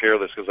try to share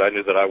this because I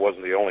knew that I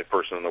wasn't the only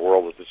person in the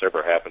world that this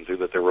ever happened to,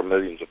 that there were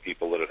millions of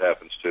people that it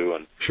happens to,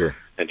 and sure,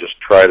 and just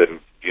try to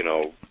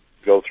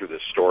go through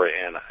this story.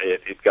 And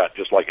it got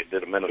just like it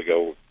did a minute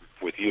ago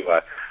with you.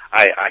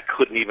 I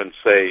couldn't even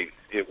say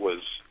it was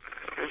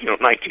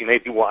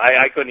 1981.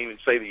 I couldn't even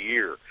say the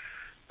year,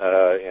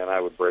 and I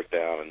would break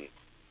down. And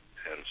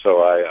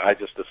so I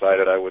just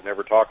decided I would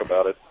never talk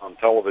about it on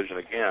television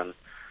again.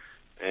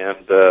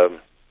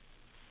 And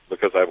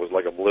because I was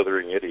like a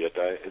blithering idiot.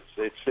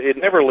 It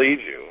never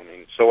leaves you. I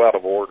mean, so out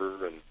of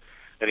order, and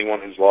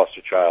anyone who's lost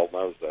a child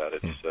knows that.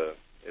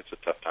 It's a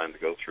tough time to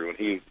go through. And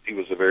he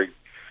was a very,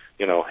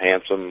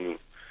 handsome,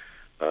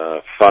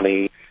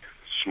 funny,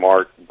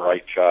 smart,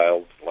 bright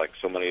child, like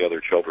so many other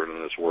children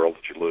in this world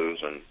that you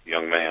lose, and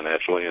young man,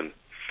 actually. And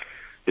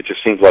it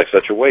just seems like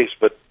such a waste.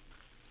 But,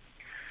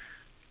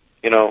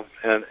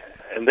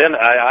 and then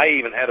I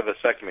even had a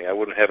vasectomy. I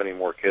wouldn't have any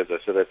more kids. I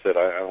said, that's it.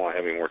 I don't want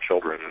to have any more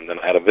children. And then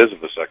I had a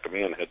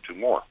vasectomy and had 2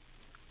 more.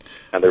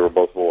 And they were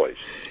both boys.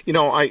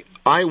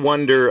 I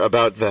wonder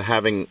about the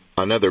having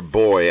another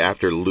boy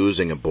after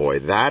losing a boy.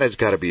 That has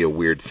got to be a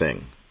weird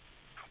thing.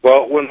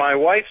 Well, when my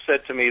wife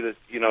said to me that,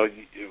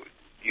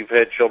 you've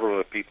had children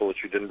with people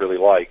that you didn't really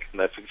like, and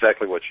that's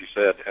exactly what she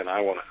said, and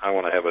I want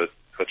to have a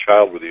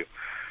child with you.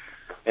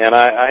 And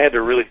I had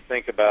to really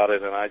think about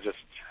it, and I just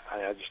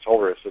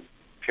told her, I said,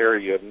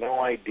 Terry, you have no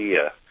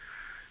idea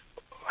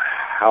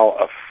how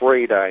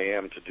afraid I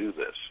am to do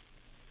this.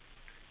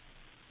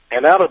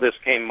 And out of this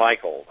came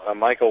Michael.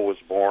 Michael was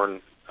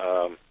born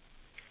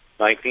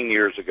 19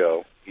 years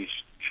ago. He's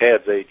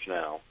Chad's age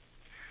now.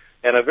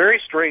 And a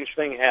very strange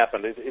thing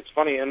happened. It's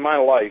funny, in my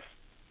life,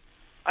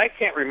 I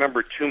can't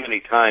remember too many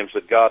times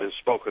that God has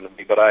spoken to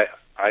me, but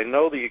I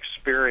know the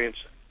experience,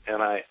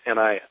 and I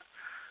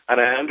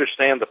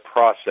understand the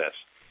process.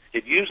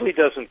 It usually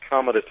doesn't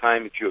come at a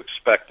time that you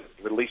expect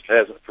it. At least it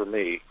hasn't for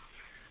me.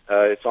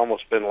 It's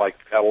almost been like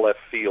out of left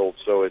field,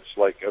 so it's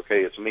like,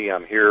 okay, it's me,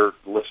 I'm here,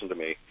 listen to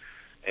me.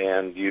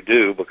 And you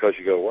do, because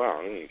you go, wow,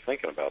 I didn't even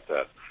thinking about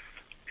that.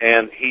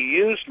 And he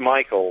used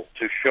Michael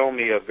to show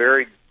me a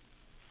very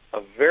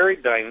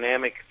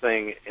dynamic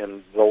thing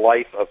in the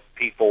life of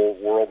people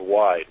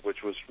worldwide,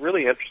 which was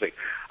really interesting.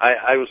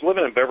 I was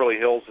living in Beverly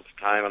Hills at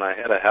the time, and I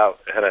had a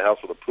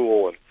house with a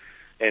pool,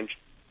 and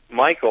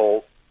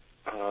Michael,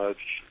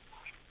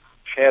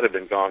 Chad had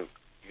been gone,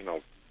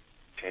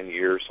 10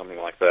 years, something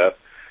like that.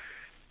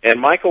 And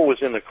Michael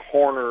was in the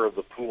corner of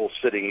the pool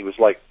sitting. He was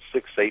like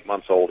 6, 8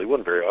 months old. He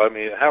wasn't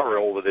however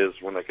old it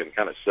is when they can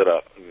kind of sit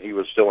up. And he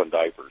was still in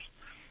diapers.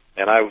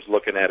 And I was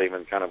looking at him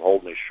and kind of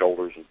holding his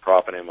shoulders and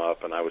propping him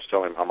up, and I was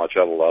telling him how much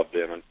I loved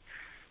him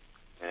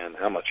and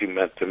how much he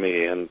meant to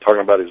me, and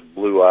talking about his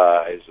blue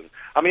eyes. And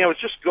I was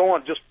just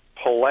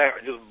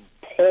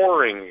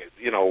pouring,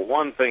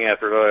 one thing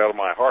after another out of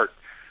my heart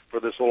for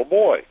this little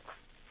boy.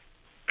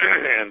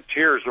 And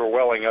tears were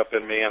welling up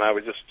in me, and I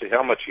was just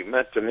how much he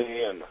meant to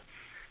me,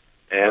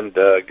 and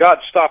God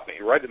stopped me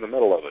right in the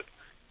middle of it.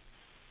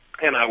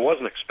 And I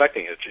wasn't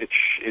expecting it.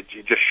 It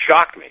just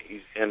shocked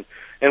me. And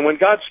when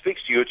God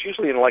speaks to you, it's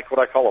usually in like what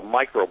I call a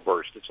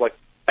microburst. It's like,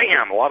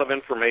 bam, a lot of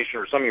information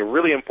or something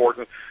really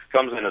important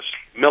comes in a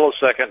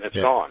millisecond and it's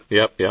gone.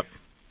 Yep.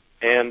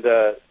 And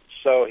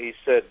so he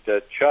said,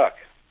 Chuck,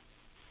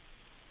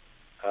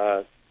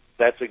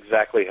 that's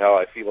exactly how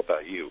I feel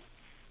about you.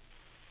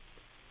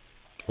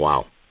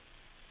 Wow.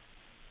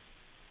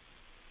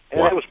 And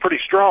it was pretty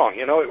strong.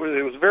 It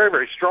was a very,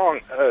 very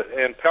strong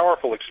and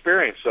powerful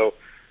experience. So,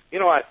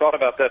 I thought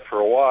about that for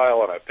a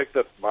while, and I picked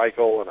up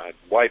Michael, and I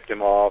wiped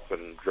him off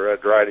and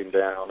dried him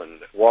down and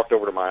walked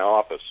over to my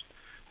office,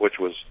 which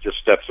was just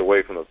steps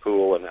away from the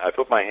pool, and I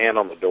put my hand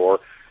on the door,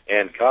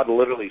 and God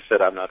literally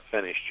said, I'm not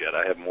finished yet.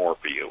 I have more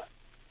for you.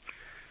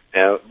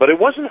 But it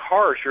wasn't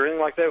harsh or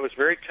anything like that. It was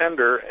very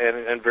tender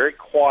and very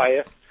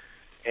quiet,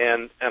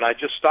 and I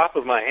just stopped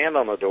with my hand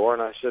on the door,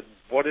 and I said,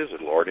 what is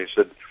it, Lord? He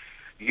said,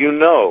 you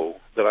know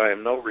that I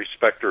am no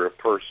respecter of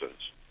persons.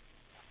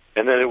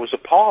 And then it was a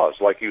pause,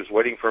 like he was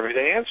waiting for me to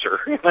answer.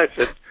 And I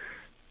said,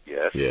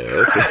 yes.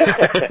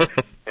 Yes.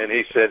 And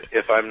he said,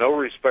 if I'm no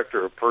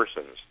respecter of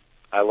persons,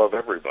 I love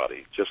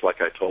everybody, just like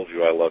I told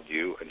you I loved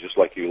you, and just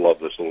like you love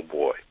this little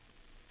boy.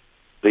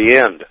 The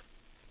end.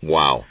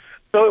 Wow.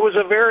 So it was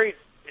a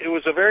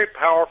very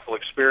powerful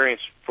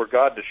experience for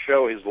God to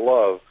show his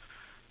love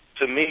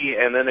to me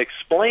and then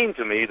explain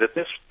to me that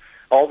this,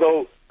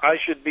 although I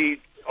should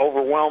be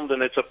overwhelmed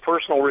and it's a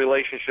personal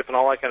relationship and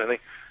all that kind of thing,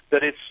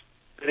 that it's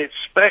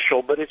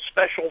special, but it's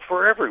special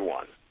for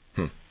everyone.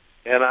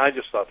 And I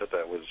just thought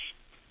that was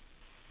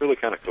really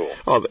kind of cool.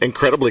 Oh,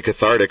 incredibly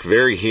cathartic,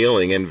 very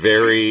healing, and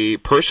very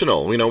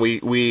personal.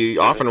 We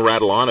often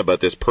rattle on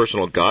about this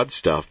personal God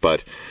stuff,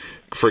 but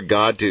for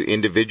God to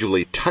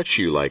individually touch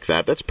you like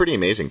that, that's pretty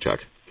amazing,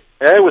 Chuck.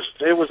 Yeah,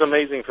 it was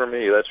amazing for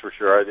me, that's for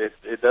sure.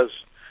 It does.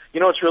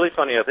 It's really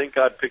funny. I think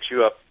God picks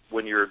you up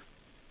when you're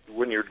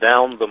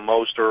down the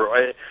most,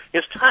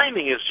 his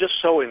timing is just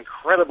so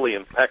incredibly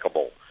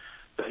impeccable.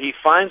 He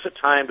finds a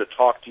time to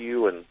talk to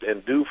you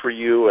and do for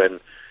you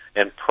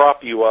and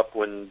prop you up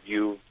when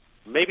you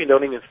maybe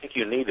don't even think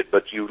you need it,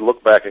 but you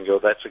look back and go,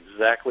 that's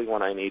exactly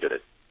when I needed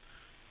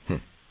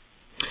it.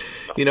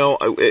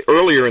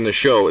 Earlier in the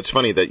show, it's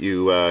funny that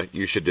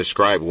you should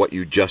describe what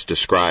you just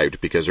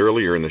described, because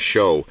earlier in the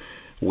show,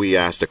 we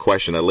asked a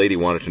question. A lady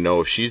wanted to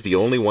know if she's the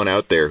only one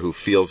out there who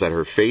feels that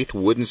her faith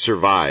wouldn't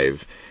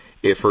survive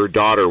if her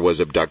daughter was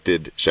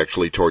abducted,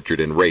 sexually tortured,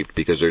 and raped,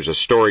 because there's a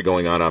story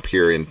going on up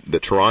here in the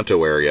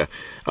Toronto area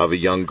of a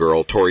young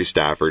girl, Tori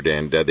Stafford,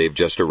 and they've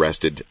just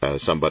arrested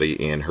somebody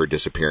in her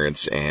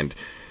disappearance, and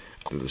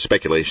the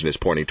speculation is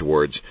pointing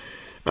towards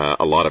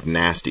a lot of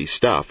nasty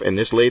stuff. And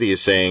this lady is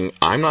saying,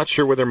 I'm not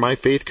sure whether my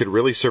faith could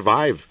really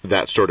survive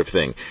that sort of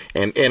thing.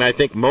 And I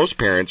think most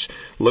parents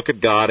look at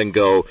God and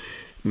go,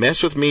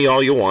 mess with me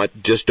all you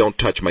want, just don't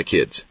touch my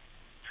kids.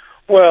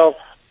 Well,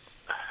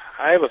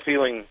 I have a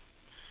feeling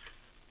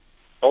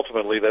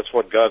ultimately that's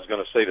what God's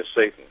going to say to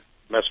Satan.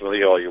 Mess with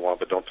me all you want,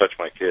 but don't touch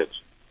my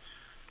kids.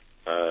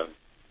 Wow.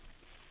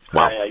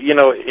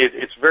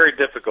 It's very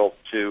difficult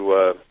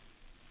to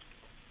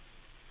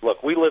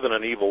look, we live in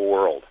an evil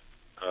world.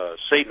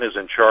 Satan is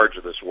in charge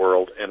of this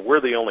world, and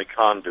we're the only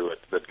conduit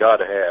that God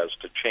has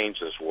to change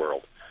this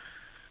world.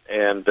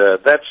 And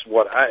that's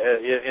what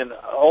and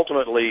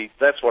ultimately,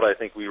 that's what I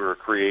think we were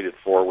created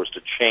for, was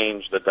to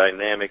change the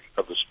dynamic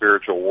of the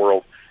spiritual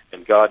world,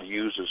 and God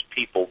uses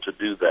people to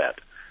do that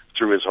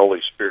through His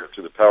Holy Spirit,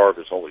 through the power of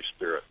His Holy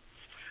Spirit.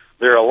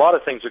 There are a lot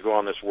of things that go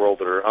on in this world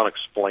that are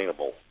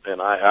unexplainable,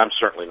 and I'm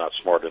certainly not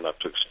smart enough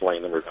to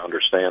explain them or to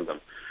understand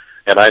them.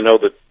 And I know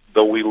that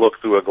though we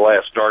look through a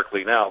glass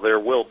darkly now, there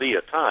will be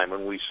a time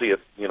when we see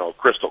it,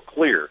 crystal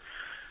clear.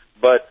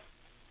 But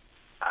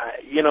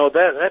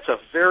that's a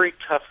very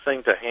tough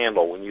thing to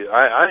handle. When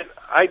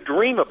I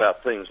dream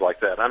about things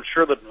like that. I'm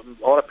sure that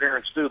a lot of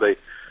parents do.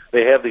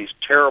 They have these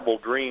terrible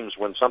dreams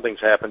when something's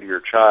happened to your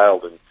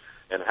child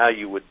and how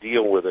you would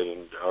deal with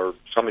it, or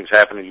something's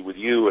happening with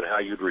you and how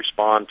you'd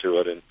respond to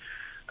it.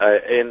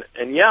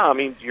 And yeah, I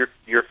mean,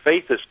 your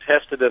faith is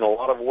tested in a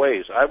lot of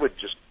ways. I would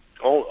just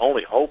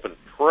only hope and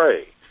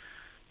pray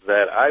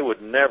that I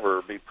would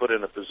never be put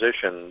in a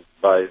position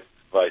by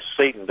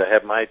Satan to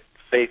have my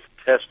faith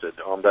tested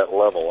on that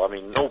level. I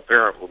mean, no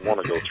parent would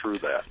want to go through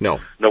that.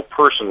 No. No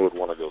person would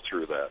want to go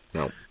through that.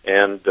 No.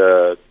 And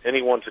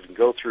anyone who can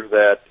go through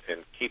that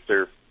and keep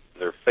their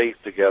faith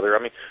together. I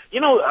mean,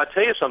 I'll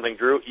tell you something,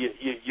 Drew.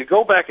 You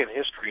go back in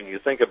history and you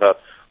think about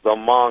the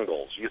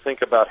Mongols. You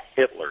think about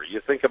Hitler. You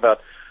think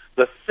about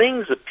the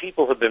things that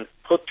people have been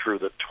put through,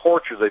 the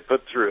torture they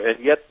put through,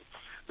 and yet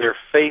their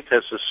faith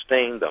has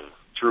sustained them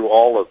through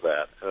all of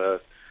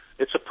that.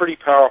 It's a pretty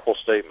powerful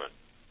statement.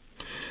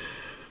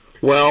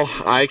 Well,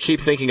 I keep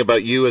thinking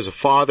about you as a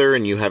father,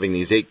 and you having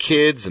these 8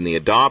 kids, and the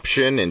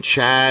adoption, and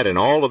Chad, and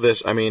all of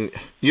this. I mean,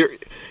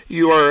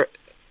 you're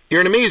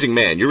an amazing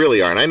man. You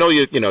really are. And I know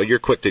you're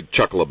quick to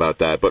chuckle about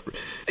that. But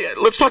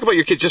let's talk about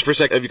your kids just for a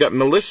second. Have you got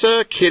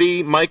Melissa,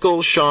 Kitty,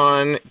 Michael,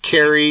 Sean,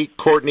 Carrie,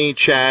 Courtney,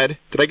 Chad?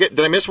 Did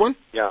I miss one?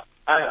 Yeah,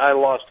 I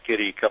lost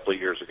Kitty a couple of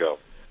years ago.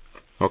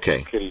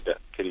 Okay.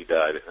 Kitty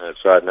died,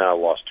 so I've now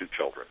lost 2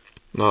 children.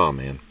 Oh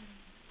man.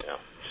 Yeah.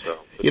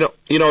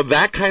 So.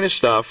 That kind of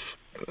stuff.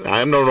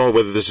 I don't know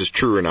whether this is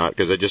true or not,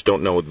 because I just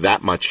don't know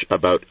that much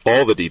about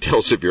all the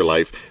details of your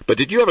life. But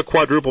did you have a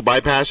quadruple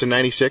bypass in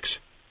 '96?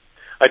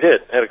 I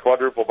did. I had a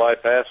quadruple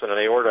bypass and an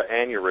aorta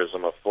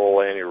aneurysm, a full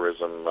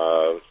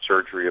aneurysm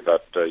surgery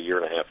about a year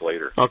and a half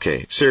later.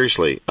 Okay,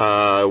 seriously.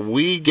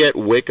 We get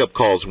wake-up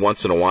calls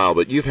once in a while,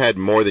 but you've had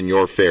more than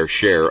your fair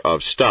share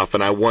of stuff,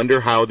 and I wonder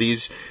how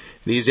these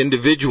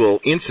individual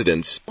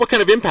incidents, what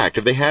kind of impact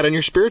have they had on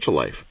your spiritual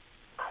life?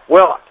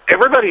 Well,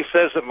 everybody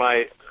says that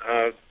my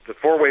the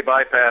 4-way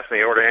bypass and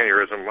the aorta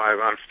aneurysm,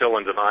 I'm still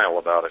in denial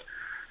about it,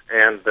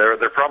 and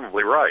they're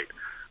probably right.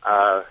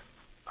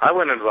 I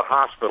went into the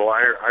hospital.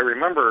 I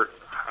remember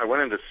I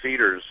went into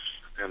Cedars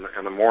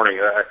in the morning.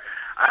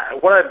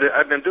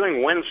 I've been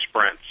doing wind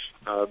sprints.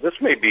 Some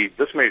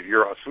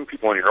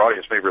people in your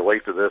audience may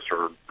relate to this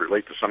or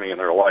relate to something in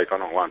their life. I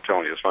don't know why I'm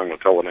telling you this, but I'm going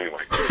to tell it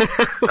anyway.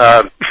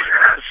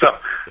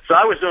 So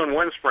I was doing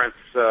wind sprints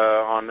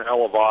on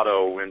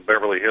Elevado in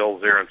Beverly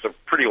Hills there, and it's a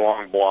pretty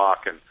long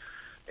block.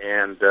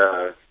 And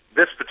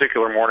this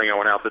particular morning I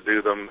went out to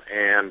do them,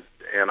 and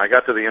I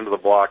got to the end of the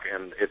block,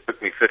 and it took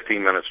me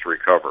 15 minutes to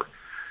recover.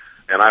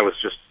 And I was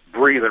just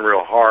breathing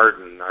real hard,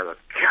 and I thought,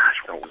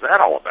 gosh, what was that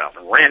all about?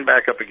 And ran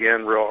back up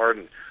again real hard,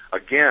 and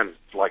again,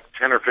 like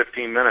 10 or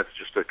 15 minutes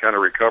just to kind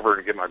of recover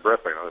and get my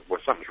breath back. I thought,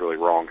 well, something's really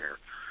wrong here.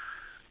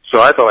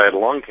 So I thought I had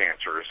lung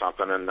cancer or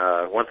something, and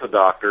went to the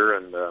doctor,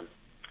 and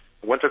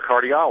went to a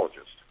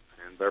cardiologist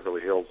in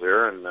Beverly Hills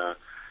there, and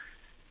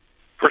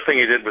first thing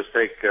he did was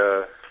take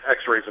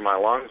x-rays of my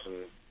lungs and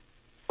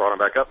brought him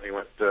back up, and he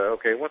went,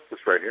 okay, what's this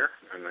right here?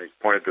 And he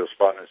pointed to a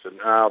spot, and I said,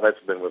 no, that's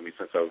been with me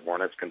since I was born.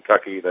 That's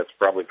Kentucky. That's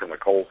probably from the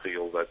coal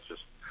field. That's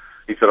just,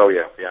 he said, oh,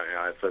 yeah,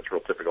 that's real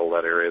typical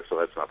of that area, so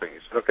that's nothing. He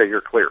said, okay, you're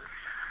clear.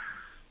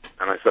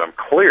 And I said, I'm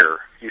clear?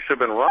 You should have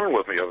been running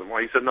with me.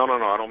 He said, no,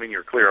 I don't mean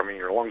you're clear. I mean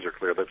your lungs are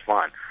clear. That's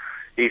fine.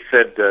 He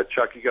said,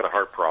 Chuck, you got a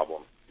heart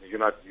problem.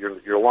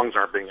 Your lungs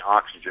aren't being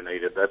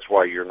oxygenated. That's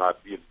why you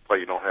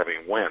don't have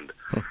any wind.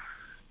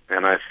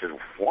 And I said,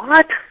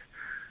 what?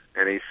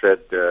 And he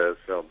said,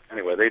 so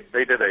anyway,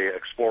 they did a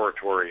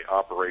exploratory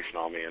operation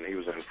on me, and he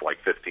was in for like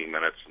 15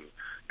 minutes, and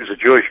he was a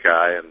Jewish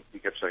guy, and he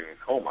kept saying,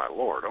 oh my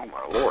Lord.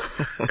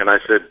 And I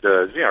said,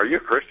 are you a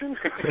Christian?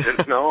 He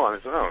said, no. And I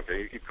said, oh,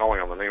 okay, you keep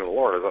calling on the name of the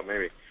Lord. I thought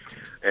maybe,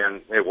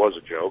 and it was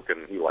a joke,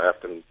 and he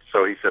laughed, and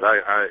so he said,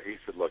 he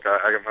said, look,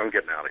 I'm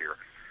getting out of here.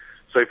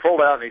 So he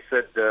pulled out, and he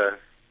said,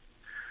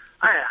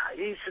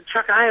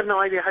 Chuck, I have no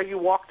idea how you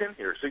walked in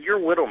here. He said, your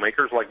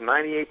Widowmaker's like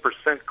 98%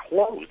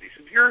 closed. He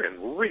said, you're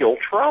in real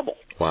trouble.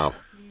 Wow.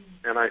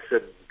 And I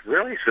said,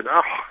 really? He said,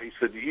 oh. He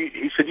said,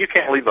 you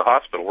can't leave the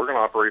hospital. We're going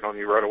to operate on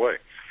you right away.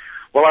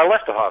 Well, I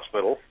left the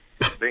hospital,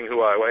 being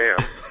who I am,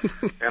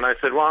 and I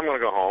said, well, I'm going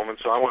to go home. And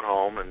so I went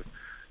home, and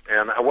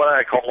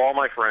I called all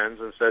my friends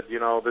and said,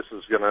 this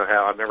is going to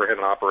happen. I've never had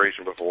an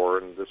operation before,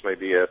 and this may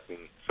be it. And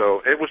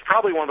so it was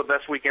probably one of the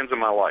best weekends of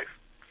my life.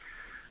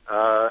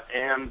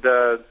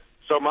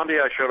 So Monday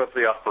I showed up to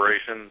the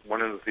operation,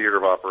 went into the theater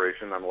of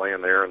operation. I'm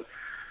laying there, and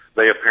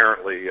they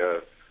apparently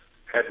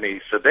had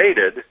me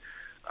sedated.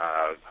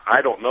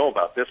 I don't know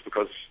about this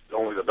because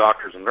only the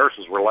doctors and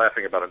nurses were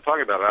laughing about it and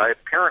talking about it. I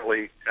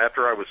apparently,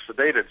 after I was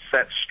sedated,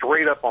 sat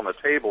straight up on the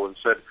table and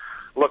said,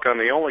 look, I'm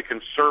the only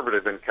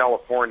conservative in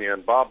California,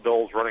 and Bob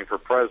Dole's running for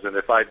president.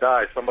 If I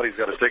die, somebody's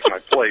got to take my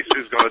place.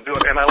 Who's going to do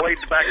it? And I laid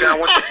back down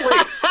and went to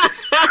sleep.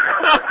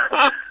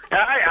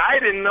 I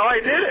didn't know I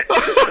did it.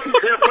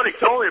 Somebody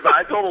told me about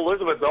it. I told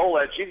Elizabeth Dole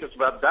that. She just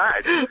about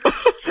died.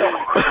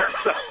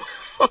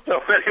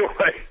 So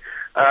anyway,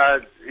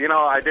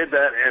 I did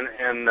that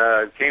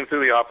and came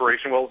through the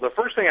operation. Well, the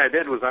first thing I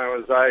did was I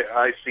was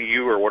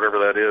ICU or whatever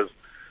that is,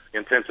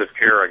 intensive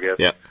care, I guess.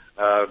 Yeah.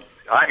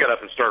 I got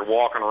up and started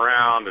walking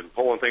around and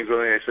pulling things with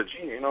me. I said,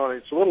 gee,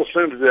 it's a little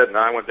soon to do that. And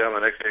I went down the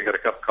next day and got a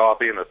cup of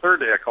coffee. And the third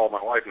day I called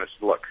my wife and I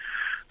said, look,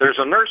 there's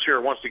a nurse here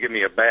who wants to give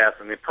me a bath,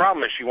 and the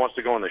problem is she wants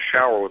to go in the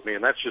shower with me,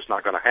 and that's just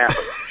not going to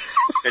happen.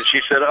 And she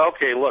said,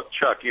 okay, look,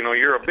 Chuck,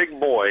 you're a big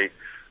boy.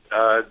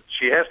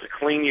 She has to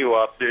clean you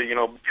up.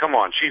 Come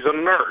on. She's a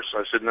nurse.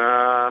 I said, no,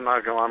 I'm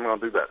going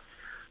to do that.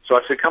 So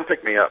I said, come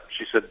pick me up.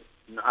 She said,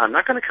 I'm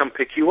not going to come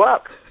pick you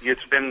up.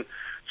 It's been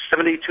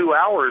 72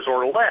 hours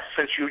or less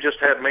since you just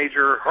had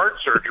major heart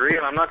surgery,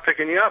 and I'm not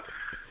picking you up.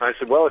 I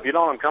said, well, if you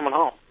don't, I'm coming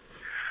home.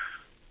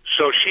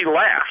 So she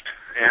laughed,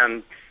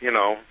 and,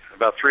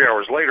 about 3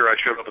 hours later, I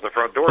showed up at the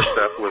front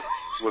doorstep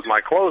with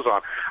my clothes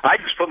on. I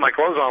just put my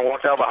clothes on,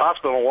 walked out of the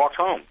hospital, and walked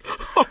home.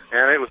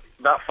 And it was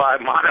about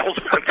 5 miles.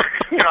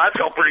 I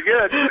felt pretty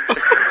good.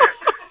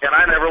 And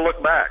I never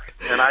looked back.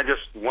 And I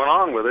just went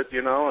on with it,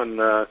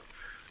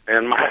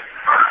 and my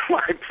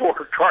poor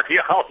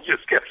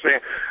cardiologist kept saying,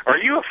 are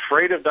you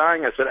afraid of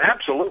dying? I said,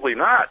 absolutely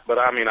not. But,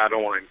 I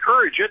don't want to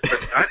encourage it,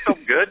 but I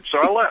felt good, so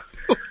I left.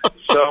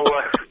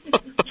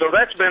 So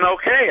that's been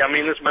okay.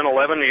 It's been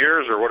 11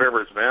 years or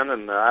whatever it's been,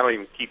 and I don't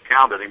even keep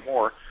count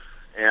anymore.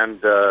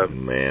 And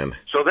man.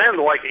 So then,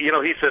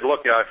 he said,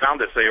 look, I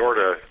found this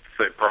aorta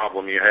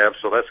problem you have,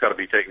 so that's got to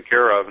be taken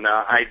care of.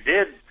 Now, I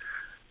did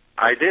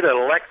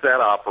elect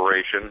that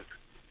operation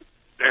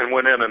and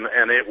went in,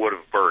 and it would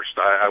have burst.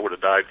 I would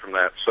have died from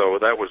that. So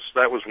that was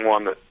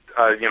one that,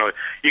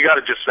 you got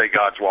to just say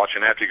God's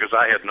watching after you, because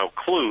I had no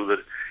clue that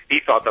he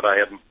thought that I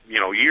had,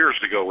 years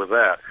to go with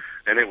that,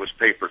 and it was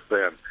paper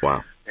thin.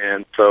 Wow.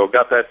 And so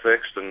got that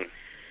fixed, and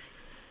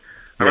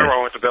I remember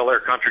I went to Bel Air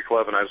Country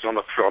Club, and I was on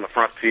the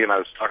front tee, and I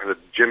was talking to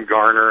Jim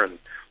Garner and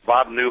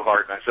Bob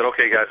Newhart, and I said,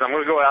 okay, guys, I'm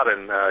going to go out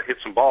and hit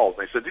some balls.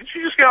 And they said, did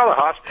you just get out of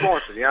the hospital? I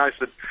said, yeah. I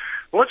said,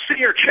 well, let's see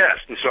your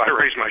chest. And so I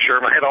raised my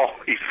shirt, and I had all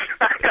these,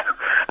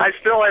 I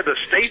still had the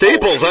staples.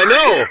 Staples, I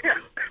know.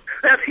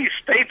 I had these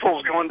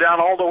staples going down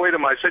all the way to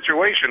my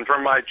situation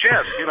from my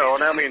chest, and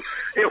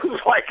it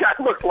was like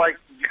I looked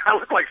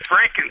like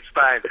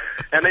Frankenstein.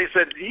 And they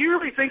said, do you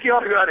really think you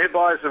ought to go out and hit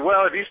balls? I said,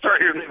 well, if you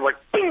start hearing things like,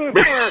 bing,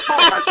 bing,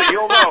 I said,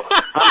 you'll know.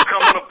 I'm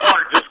coming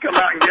apart. Just come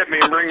out and get me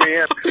and bring me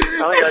in. I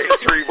think I hit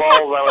 3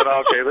 balls. I went,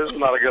 okay, this is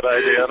not a good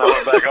idea. And I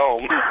went back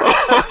home.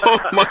 Oh,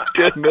 my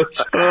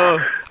goodness.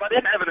 I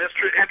didn't have an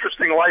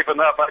interesting life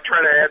enough. I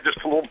try to add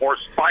just a little more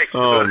spice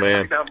to it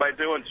man. By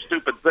doing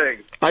stupid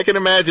things. I can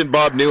imagine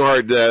Bob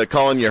Newhart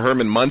calling you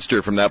Herman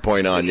Munster from that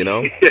point on,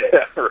 Yeah,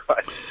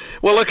 right.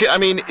 Well, look,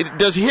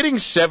 does hitting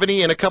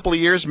 70 in a couple of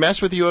years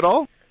mess with you at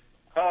all?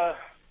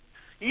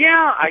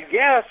 Yeah, I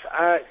guess.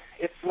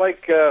 It's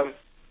like,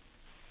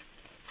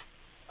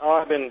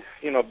 I've been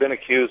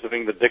accused of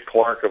being the Dick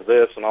Clark of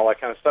this and all that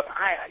kind of stuff.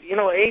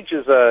 Age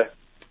is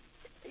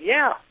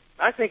yeah,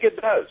 I think it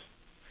does.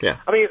 Yeah.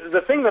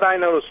 The thing that I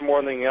notice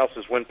more than anything else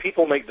is when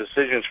people make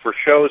decisions for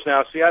shows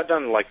now. See, I've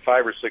done like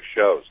 5 or 6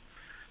 shows,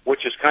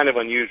 which is kind of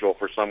unusual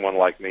for someone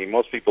like me.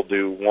 Most people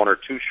do 1 or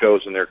 2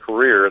 shows in their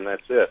career, and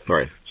that's it.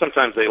 Right.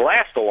 Sometimes they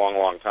last a long,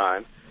 long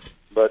time.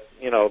 But,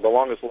 the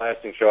longest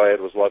lasting show I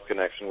had was Love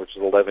Connection, which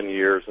is 11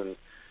 years.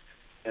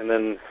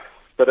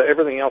 But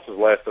everything else has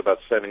lasted about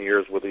 7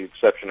 years with the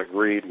exception of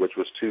Greed, which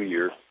was 2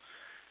 years.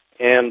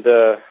 And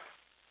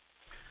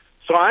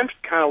so I'm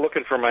kind of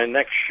looking for my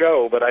next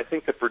show, but I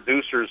think the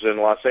producers in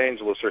Los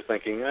Angeles are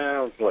thinking,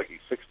 like he's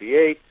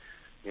 68,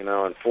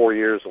 in 4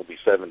 years he'll be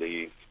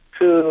 72.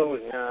 I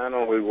don't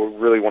know, we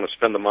really want to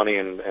spend the money,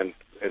 and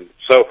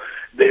so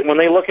when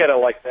they look at it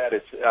like that,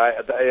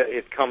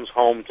 it comes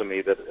home to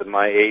me that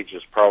my age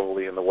is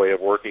probably in the way of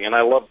working, and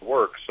I love to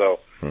work, so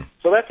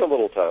that's a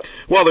little tough.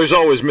 Well, there's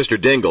always Mr.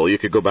 Dingle. You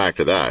could go back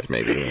to that,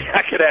 maybe.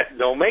 I could add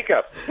no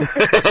makeup.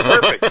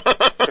 Perfect.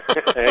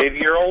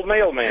 80-year-old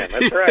mailman.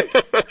 That's right.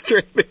 That's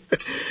right.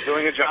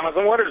 Doing a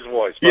Jonathan Winters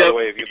voice, by the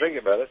way, if you think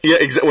about it. Yeah,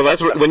 exactly. Well,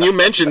 that's when you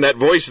mentioned that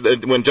voice,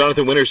 when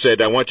Jonathan Winters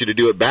said, I want you to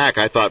do it back,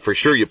 I thought for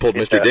sure you pulled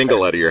Mr.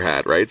 Dingle out of your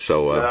hat, right?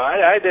 So, no,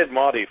 I did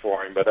Monty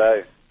for him, but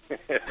I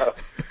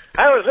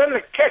was in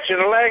the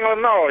kitchen laying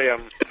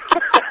linoleum.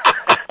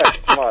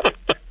 Monty.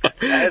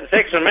 I had to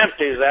take some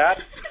empties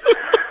out.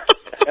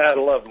 I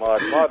love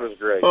Maud. Maud was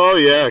great. Oh,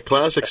 yeah,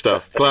 classic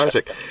stuff.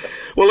 Classic.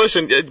 Well,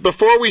 listen,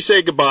 before we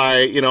say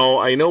goodbye,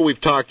 I know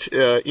we've talked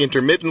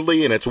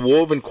intermittently, and it's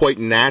woven quite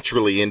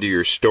naturally into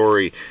your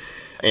story.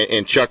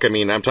 And Chuck, I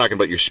mean, I'm talking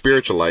about your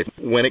spiritual life.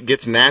 When it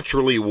gets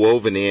naturally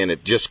woven in,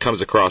 it just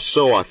comes across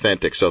so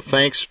authentic. So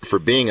thanks for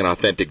being an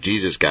authentic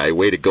Jesus guy.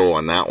 Way to go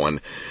on that one.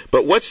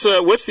 But what's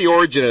the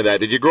origin of that?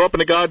 Did you grow up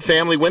in a God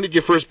family? When did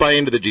you first buy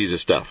into the Jesus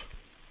stuff?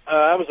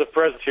 I was a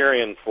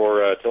Presbyterian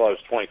for till I was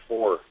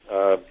 24,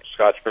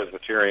 Scotch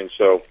Presbyterian.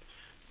 So,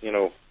 you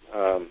know,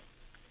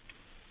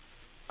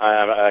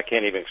 I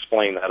can't even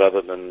explain that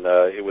other than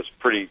it was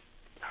pretty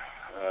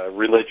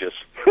religious.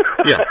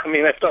 Yeah. I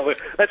mean, that's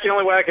the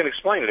only way I can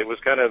explain it. It was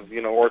kind of,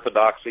 you know,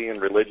 orthodoxy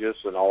and religious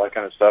and all that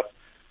kind of stuff.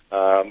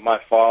 My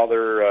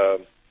father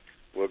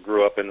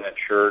grew up in that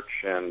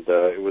church, and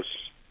it was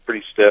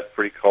pretty stiff,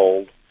 pretty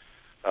cold.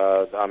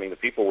 I mean, the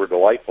people were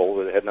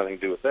delightful. It had nothing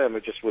to do with them.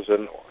 It just was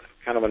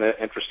kind of an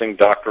interesting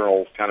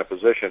doctrinal kind of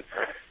position.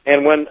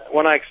 And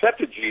when I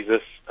accepted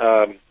Jesus,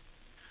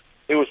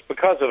 it was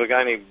because of a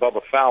guy named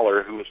Bubba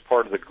Fowler, who was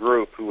part of the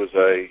group, who was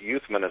a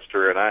youth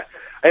minister, and I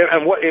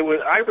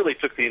really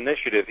took the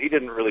initiative. He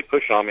didn't really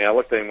push on me. I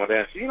looked at him and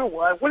asked, you know,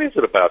 what is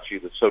it about you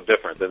that's so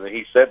different? And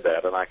he said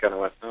that, and I kind of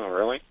went, oh,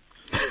 really?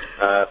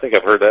 I think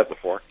I've heard that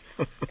before.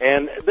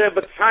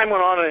 But time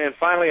went on, and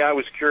finally I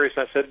was curious.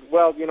 I said,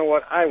 well, you know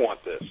what? I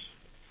want this.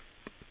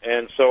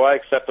 And so I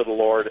accepted the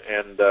Lord,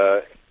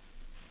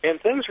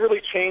 and things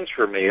really changed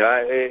for me.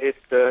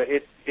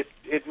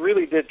 It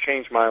really did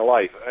change my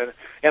life,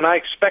 and I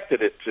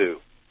expected it to.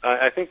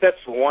 I think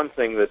that's the one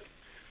thing that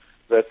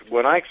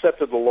when I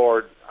accepted the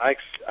Lord, I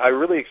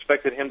really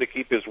expected Him to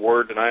keep His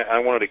word, and I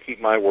wanted to keep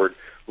my word.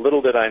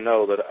 Little did I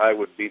know that I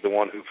would be the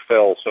one who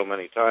fell so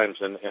many times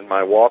in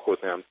my walk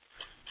with Him,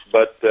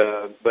 but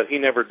He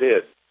never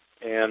did,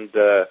 and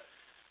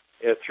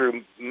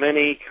through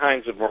many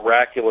kinds of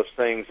miraculous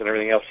things and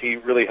everything else, He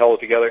really held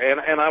it together.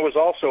 And I was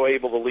also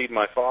able to lead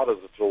my father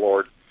to the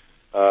Lord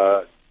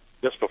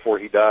just before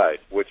he died,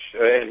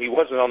 and he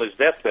wasn't on his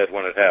deathbed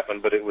when it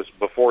happened, but it was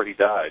before he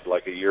died,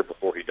 like a year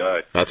before he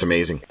died. That's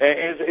amazing.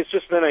 And it's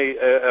just been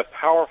a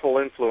powerful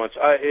influence.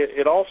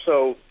 It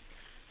also,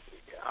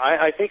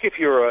 I think if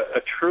you're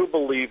a true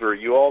believer,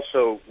 you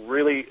also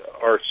really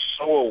are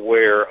so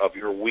aware of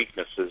your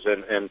weaknesses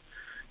and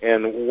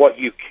what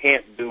you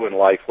can't do in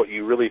life, what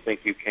you really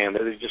think you can.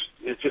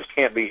 It just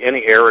can't be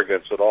any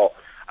arrogance at all.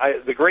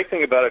 The great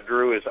thing about it,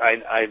 Drew, is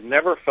I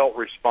never felt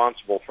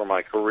responsible for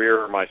my career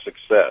or my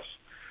success.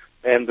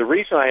 And the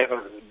reason I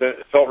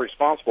haven't felt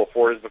responsible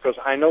for it is because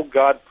I know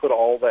God put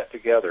all that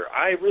together.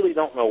 I really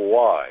don't know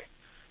why.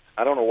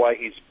 I don't know why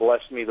He's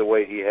blessed me the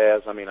way He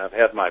has. I mean, I've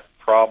had my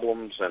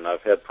problems, and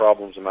I've had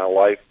problems in my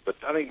life, but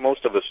I think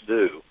most of us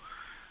do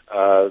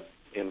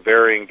in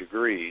varying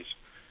degrees.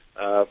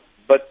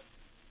 But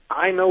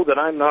I know that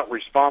I'm not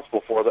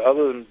responsible for it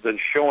other than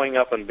showing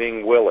up and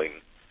being willing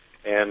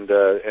and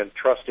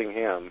trusting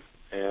Him.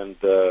 And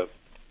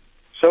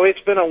so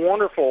it's been a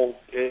wonderful,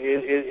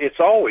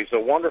 it's always a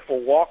wonderful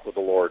walk with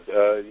the Lord.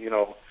 You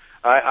know,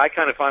 I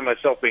kind of find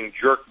myself being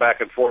jerked back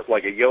and forth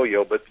like a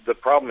yo-yo, but the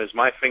problem is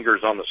my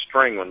finger's on the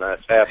string when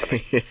that's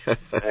happening.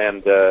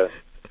 And,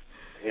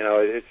 you know,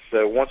 it's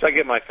once I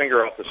get my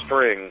finger off the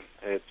string,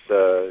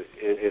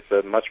 it's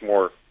a much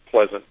more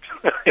pleasant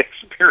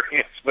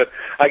experience. But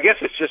I guess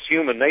it's just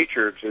human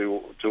nature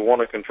to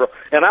want to control.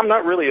 And I'm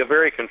not really a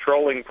very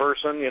controlling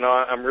person. You know,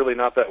 I'm really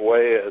not that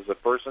way as a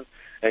person.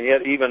 And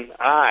yet even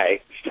I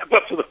step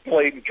up to the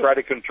plate and try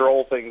to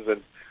control things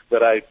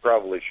that I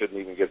probably shouldn't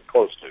even get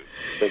close to,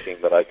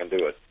 thinking that I can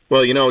do it.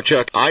 Well, you know,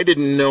 Chuck, I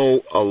didn't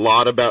know a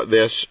lot about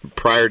this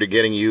prior to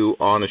getting you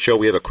on the show.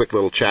 We had a quick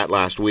little chat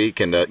last week,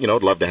 and, you know,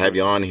 I'd love to have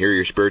you on, hear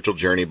your spiritual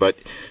journey. But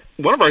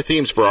one of our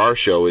themes for our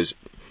show is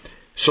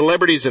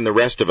celebrities and the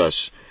rest of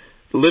us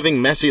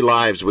living messy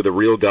lives with a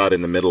real God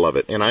in the middle of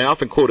it. And I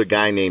often quote a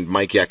guy named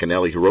Mike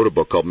Yaconelli who wrote a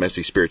book called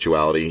Messy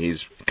Spirituality.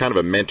 He's kind of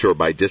a mentor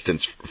by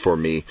distance for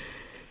me.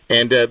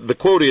 And the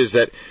quote is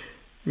that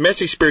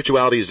messy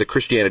spirituality is the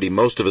Christianity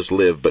most of us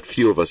live, but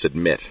few of us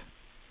admit.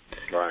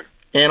 Right.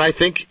 And I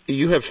think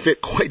you have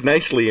fit quite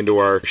nicely into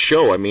our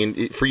show. I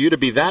mean, for you to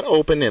be that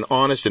open and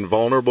honest and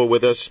vulnerable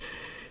with us,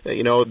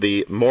 you know,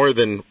 the more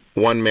than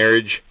one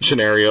marriage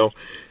scenario.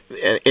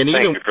 And even,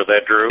 thank you for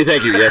that, Drew.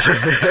 Thank you, yes.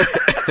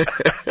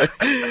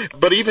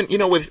 But even, you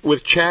know,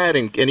 with Chad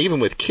and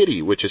even with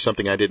Kitty, which is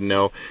something I didn't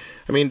know,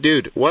 I mean,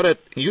 dude,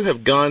 you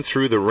have gone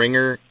through the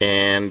ringer,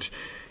 and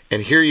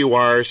here you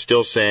are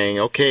still saying,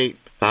 okay,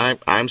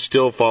 I'm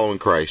still following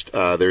Christ.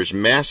 There's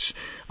mess.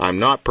 I'm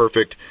not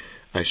perfect.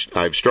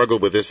 I've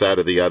struggled with this, that,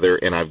 or the other,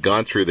 and I've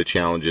gone through the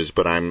challenges,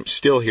 but I'm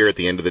still here at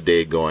the end of the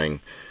day going,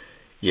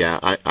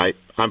 yeah,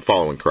 I'm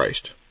following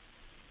Christ.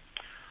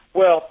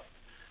 Well,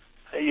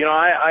 you know,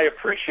 I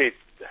appreciate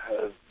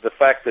the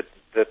fact that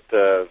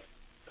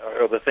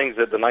or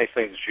the nice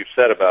things that you've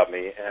said about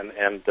me,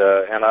 and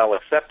I'll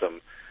accept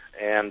them.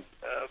 And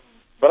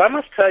but I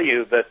must tell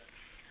you that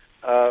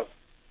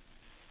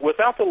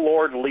without the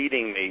Lord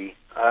leading me,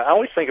 I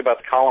always think about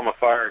the column of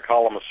fire and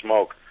column of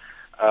smoke.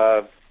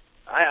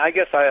 I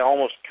guess I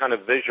almost kind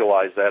of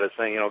visualize that as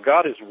saying, you know,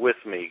 God is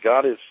with me.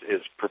 God is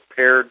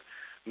prepared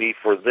me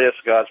for this.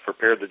 God's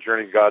prepared the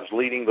journey. God's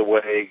leading the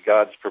way.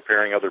 God's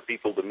preparing other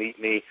people to meet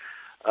me.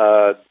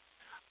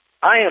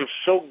 I am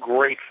so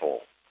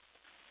grateful,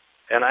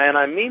 and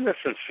I mean this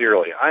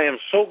sincerely, I am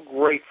so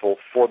grateful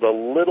for the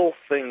little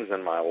things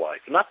in my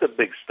life, not the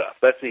big stuff,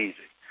 that's easy,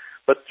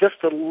 but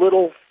just the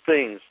little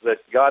things that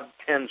God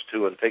tends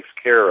to and takes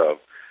care of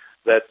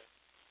that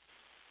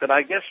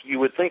I guess you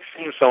would think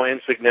seem so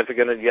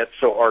insignificant and yet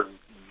so are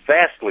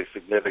vastly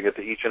significant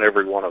to each and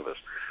every one of us.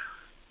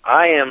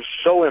 I am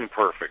so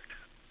imperfect,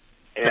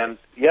 and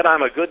yet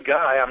I'm a good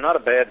guy. I'm not a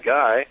bad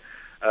guy.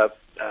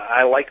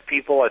 I like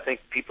people. I think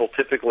people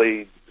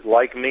typically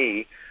like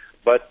me,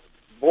 but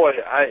boy,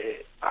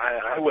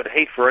 I would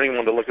hate for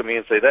anyone to look at me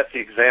and say, that's the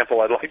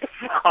example I'd like to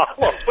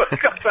follow.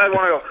 Because I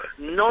want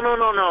to go,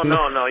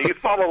 no, you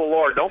follow the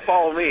Lord, don't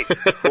follow me.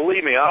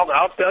 Believe me,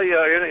 I'll tell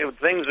you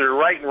things are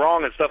right and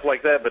wrong and stuff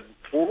like that, but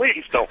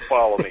please don't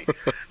follow me.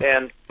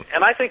 And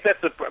I think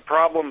that's a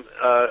problem,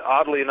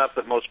 oddly enough,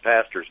 that most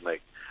pastors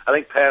make. I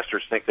think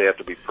pastors think they have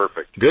to be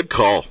perfect. Good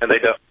call. And they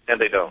don't.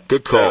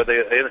 Good call.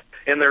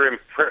 In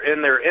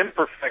their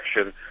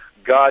imperfection,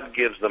 God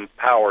gives them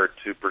power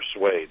to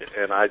persuade,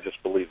 and I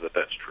just believe that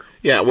that's true.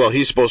 Yeah, well,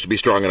 he's supposed to be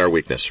strong in our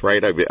weakness,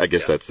 right? I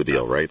guess that's the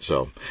deal, right?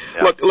 So,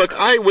 look,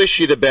 I wish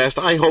you the best.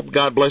 I hope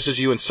God blesses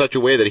you in such a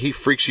way that he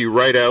freaks you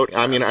right out.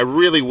 I mean, I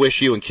really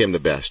wish you and Kim the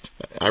best.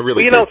 I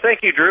really do.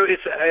 Thank you, Drew.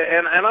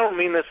 And I don't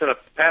mean this in a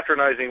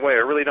patronizing way.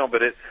 I really don't,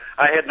 but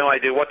I had no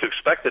idea what to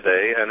expect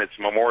today, and it's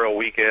Memorial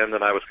Weekend,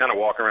 and I was kind of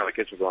walking around the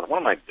kitchen going,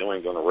 what am I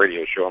doing a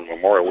radio show on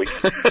Memorial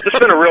Weekend? It's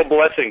been a real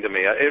blessing to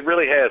me. It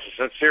really has,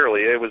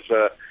 sincerely. It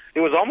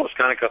was almost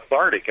kind of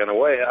cathartic in a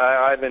way.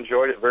 I've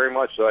enjoyed it very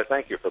much, so I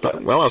thank you for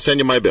that. Well, I'll send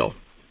you my bill.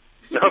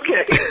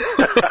 Okay.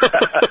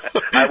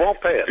 I won't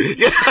pay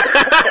it.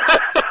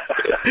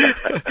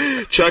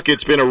 Chuck,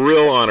 it's been a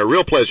real honor,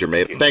 real pleasure,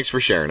 mate. Thanks for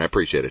sharing. I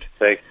appreciate it.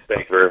 Thank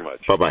you very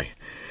much. Bye-bye.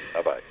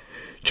 Bye-bye.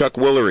 Chuck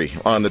Woolery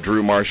on the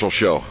Drew Marshall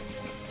Show.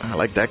 I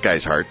like that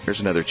guy's heart.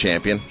 There's another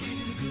champion.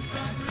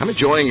 I'm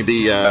enjoying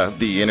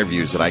the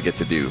interviews that I get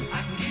to do,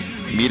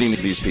 meeting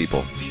these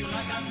people.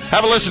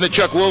 Have a listen to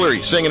Chuck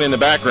Woolery singing in the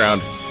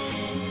background.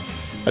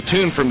 A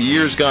tune from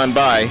years gone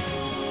by.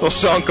 A little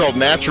song called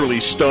Naturally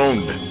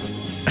Stoned.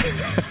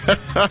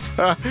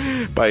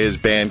 By his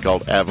band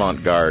called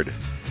Avant Garde.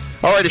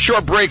 All right, a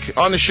short break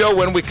on the show.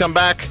 When we come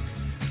back,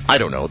 I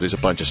don't know. There's a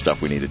bunch of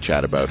stuff we need to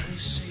chat about.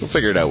 We'll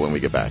figure it out when we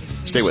get back.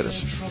 Stay with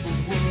us.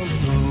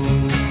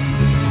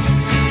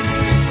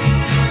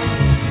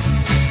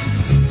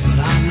 But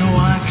I know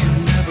I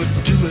can never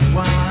do it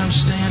while I'm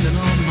standing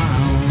on my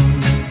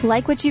own.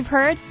 Like what you've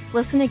heard?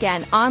 Listen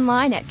again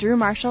online at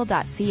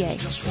drewmarshall.ca.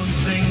 Just one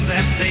thing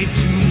that they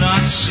do not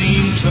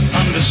seem to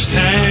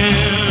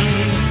understand.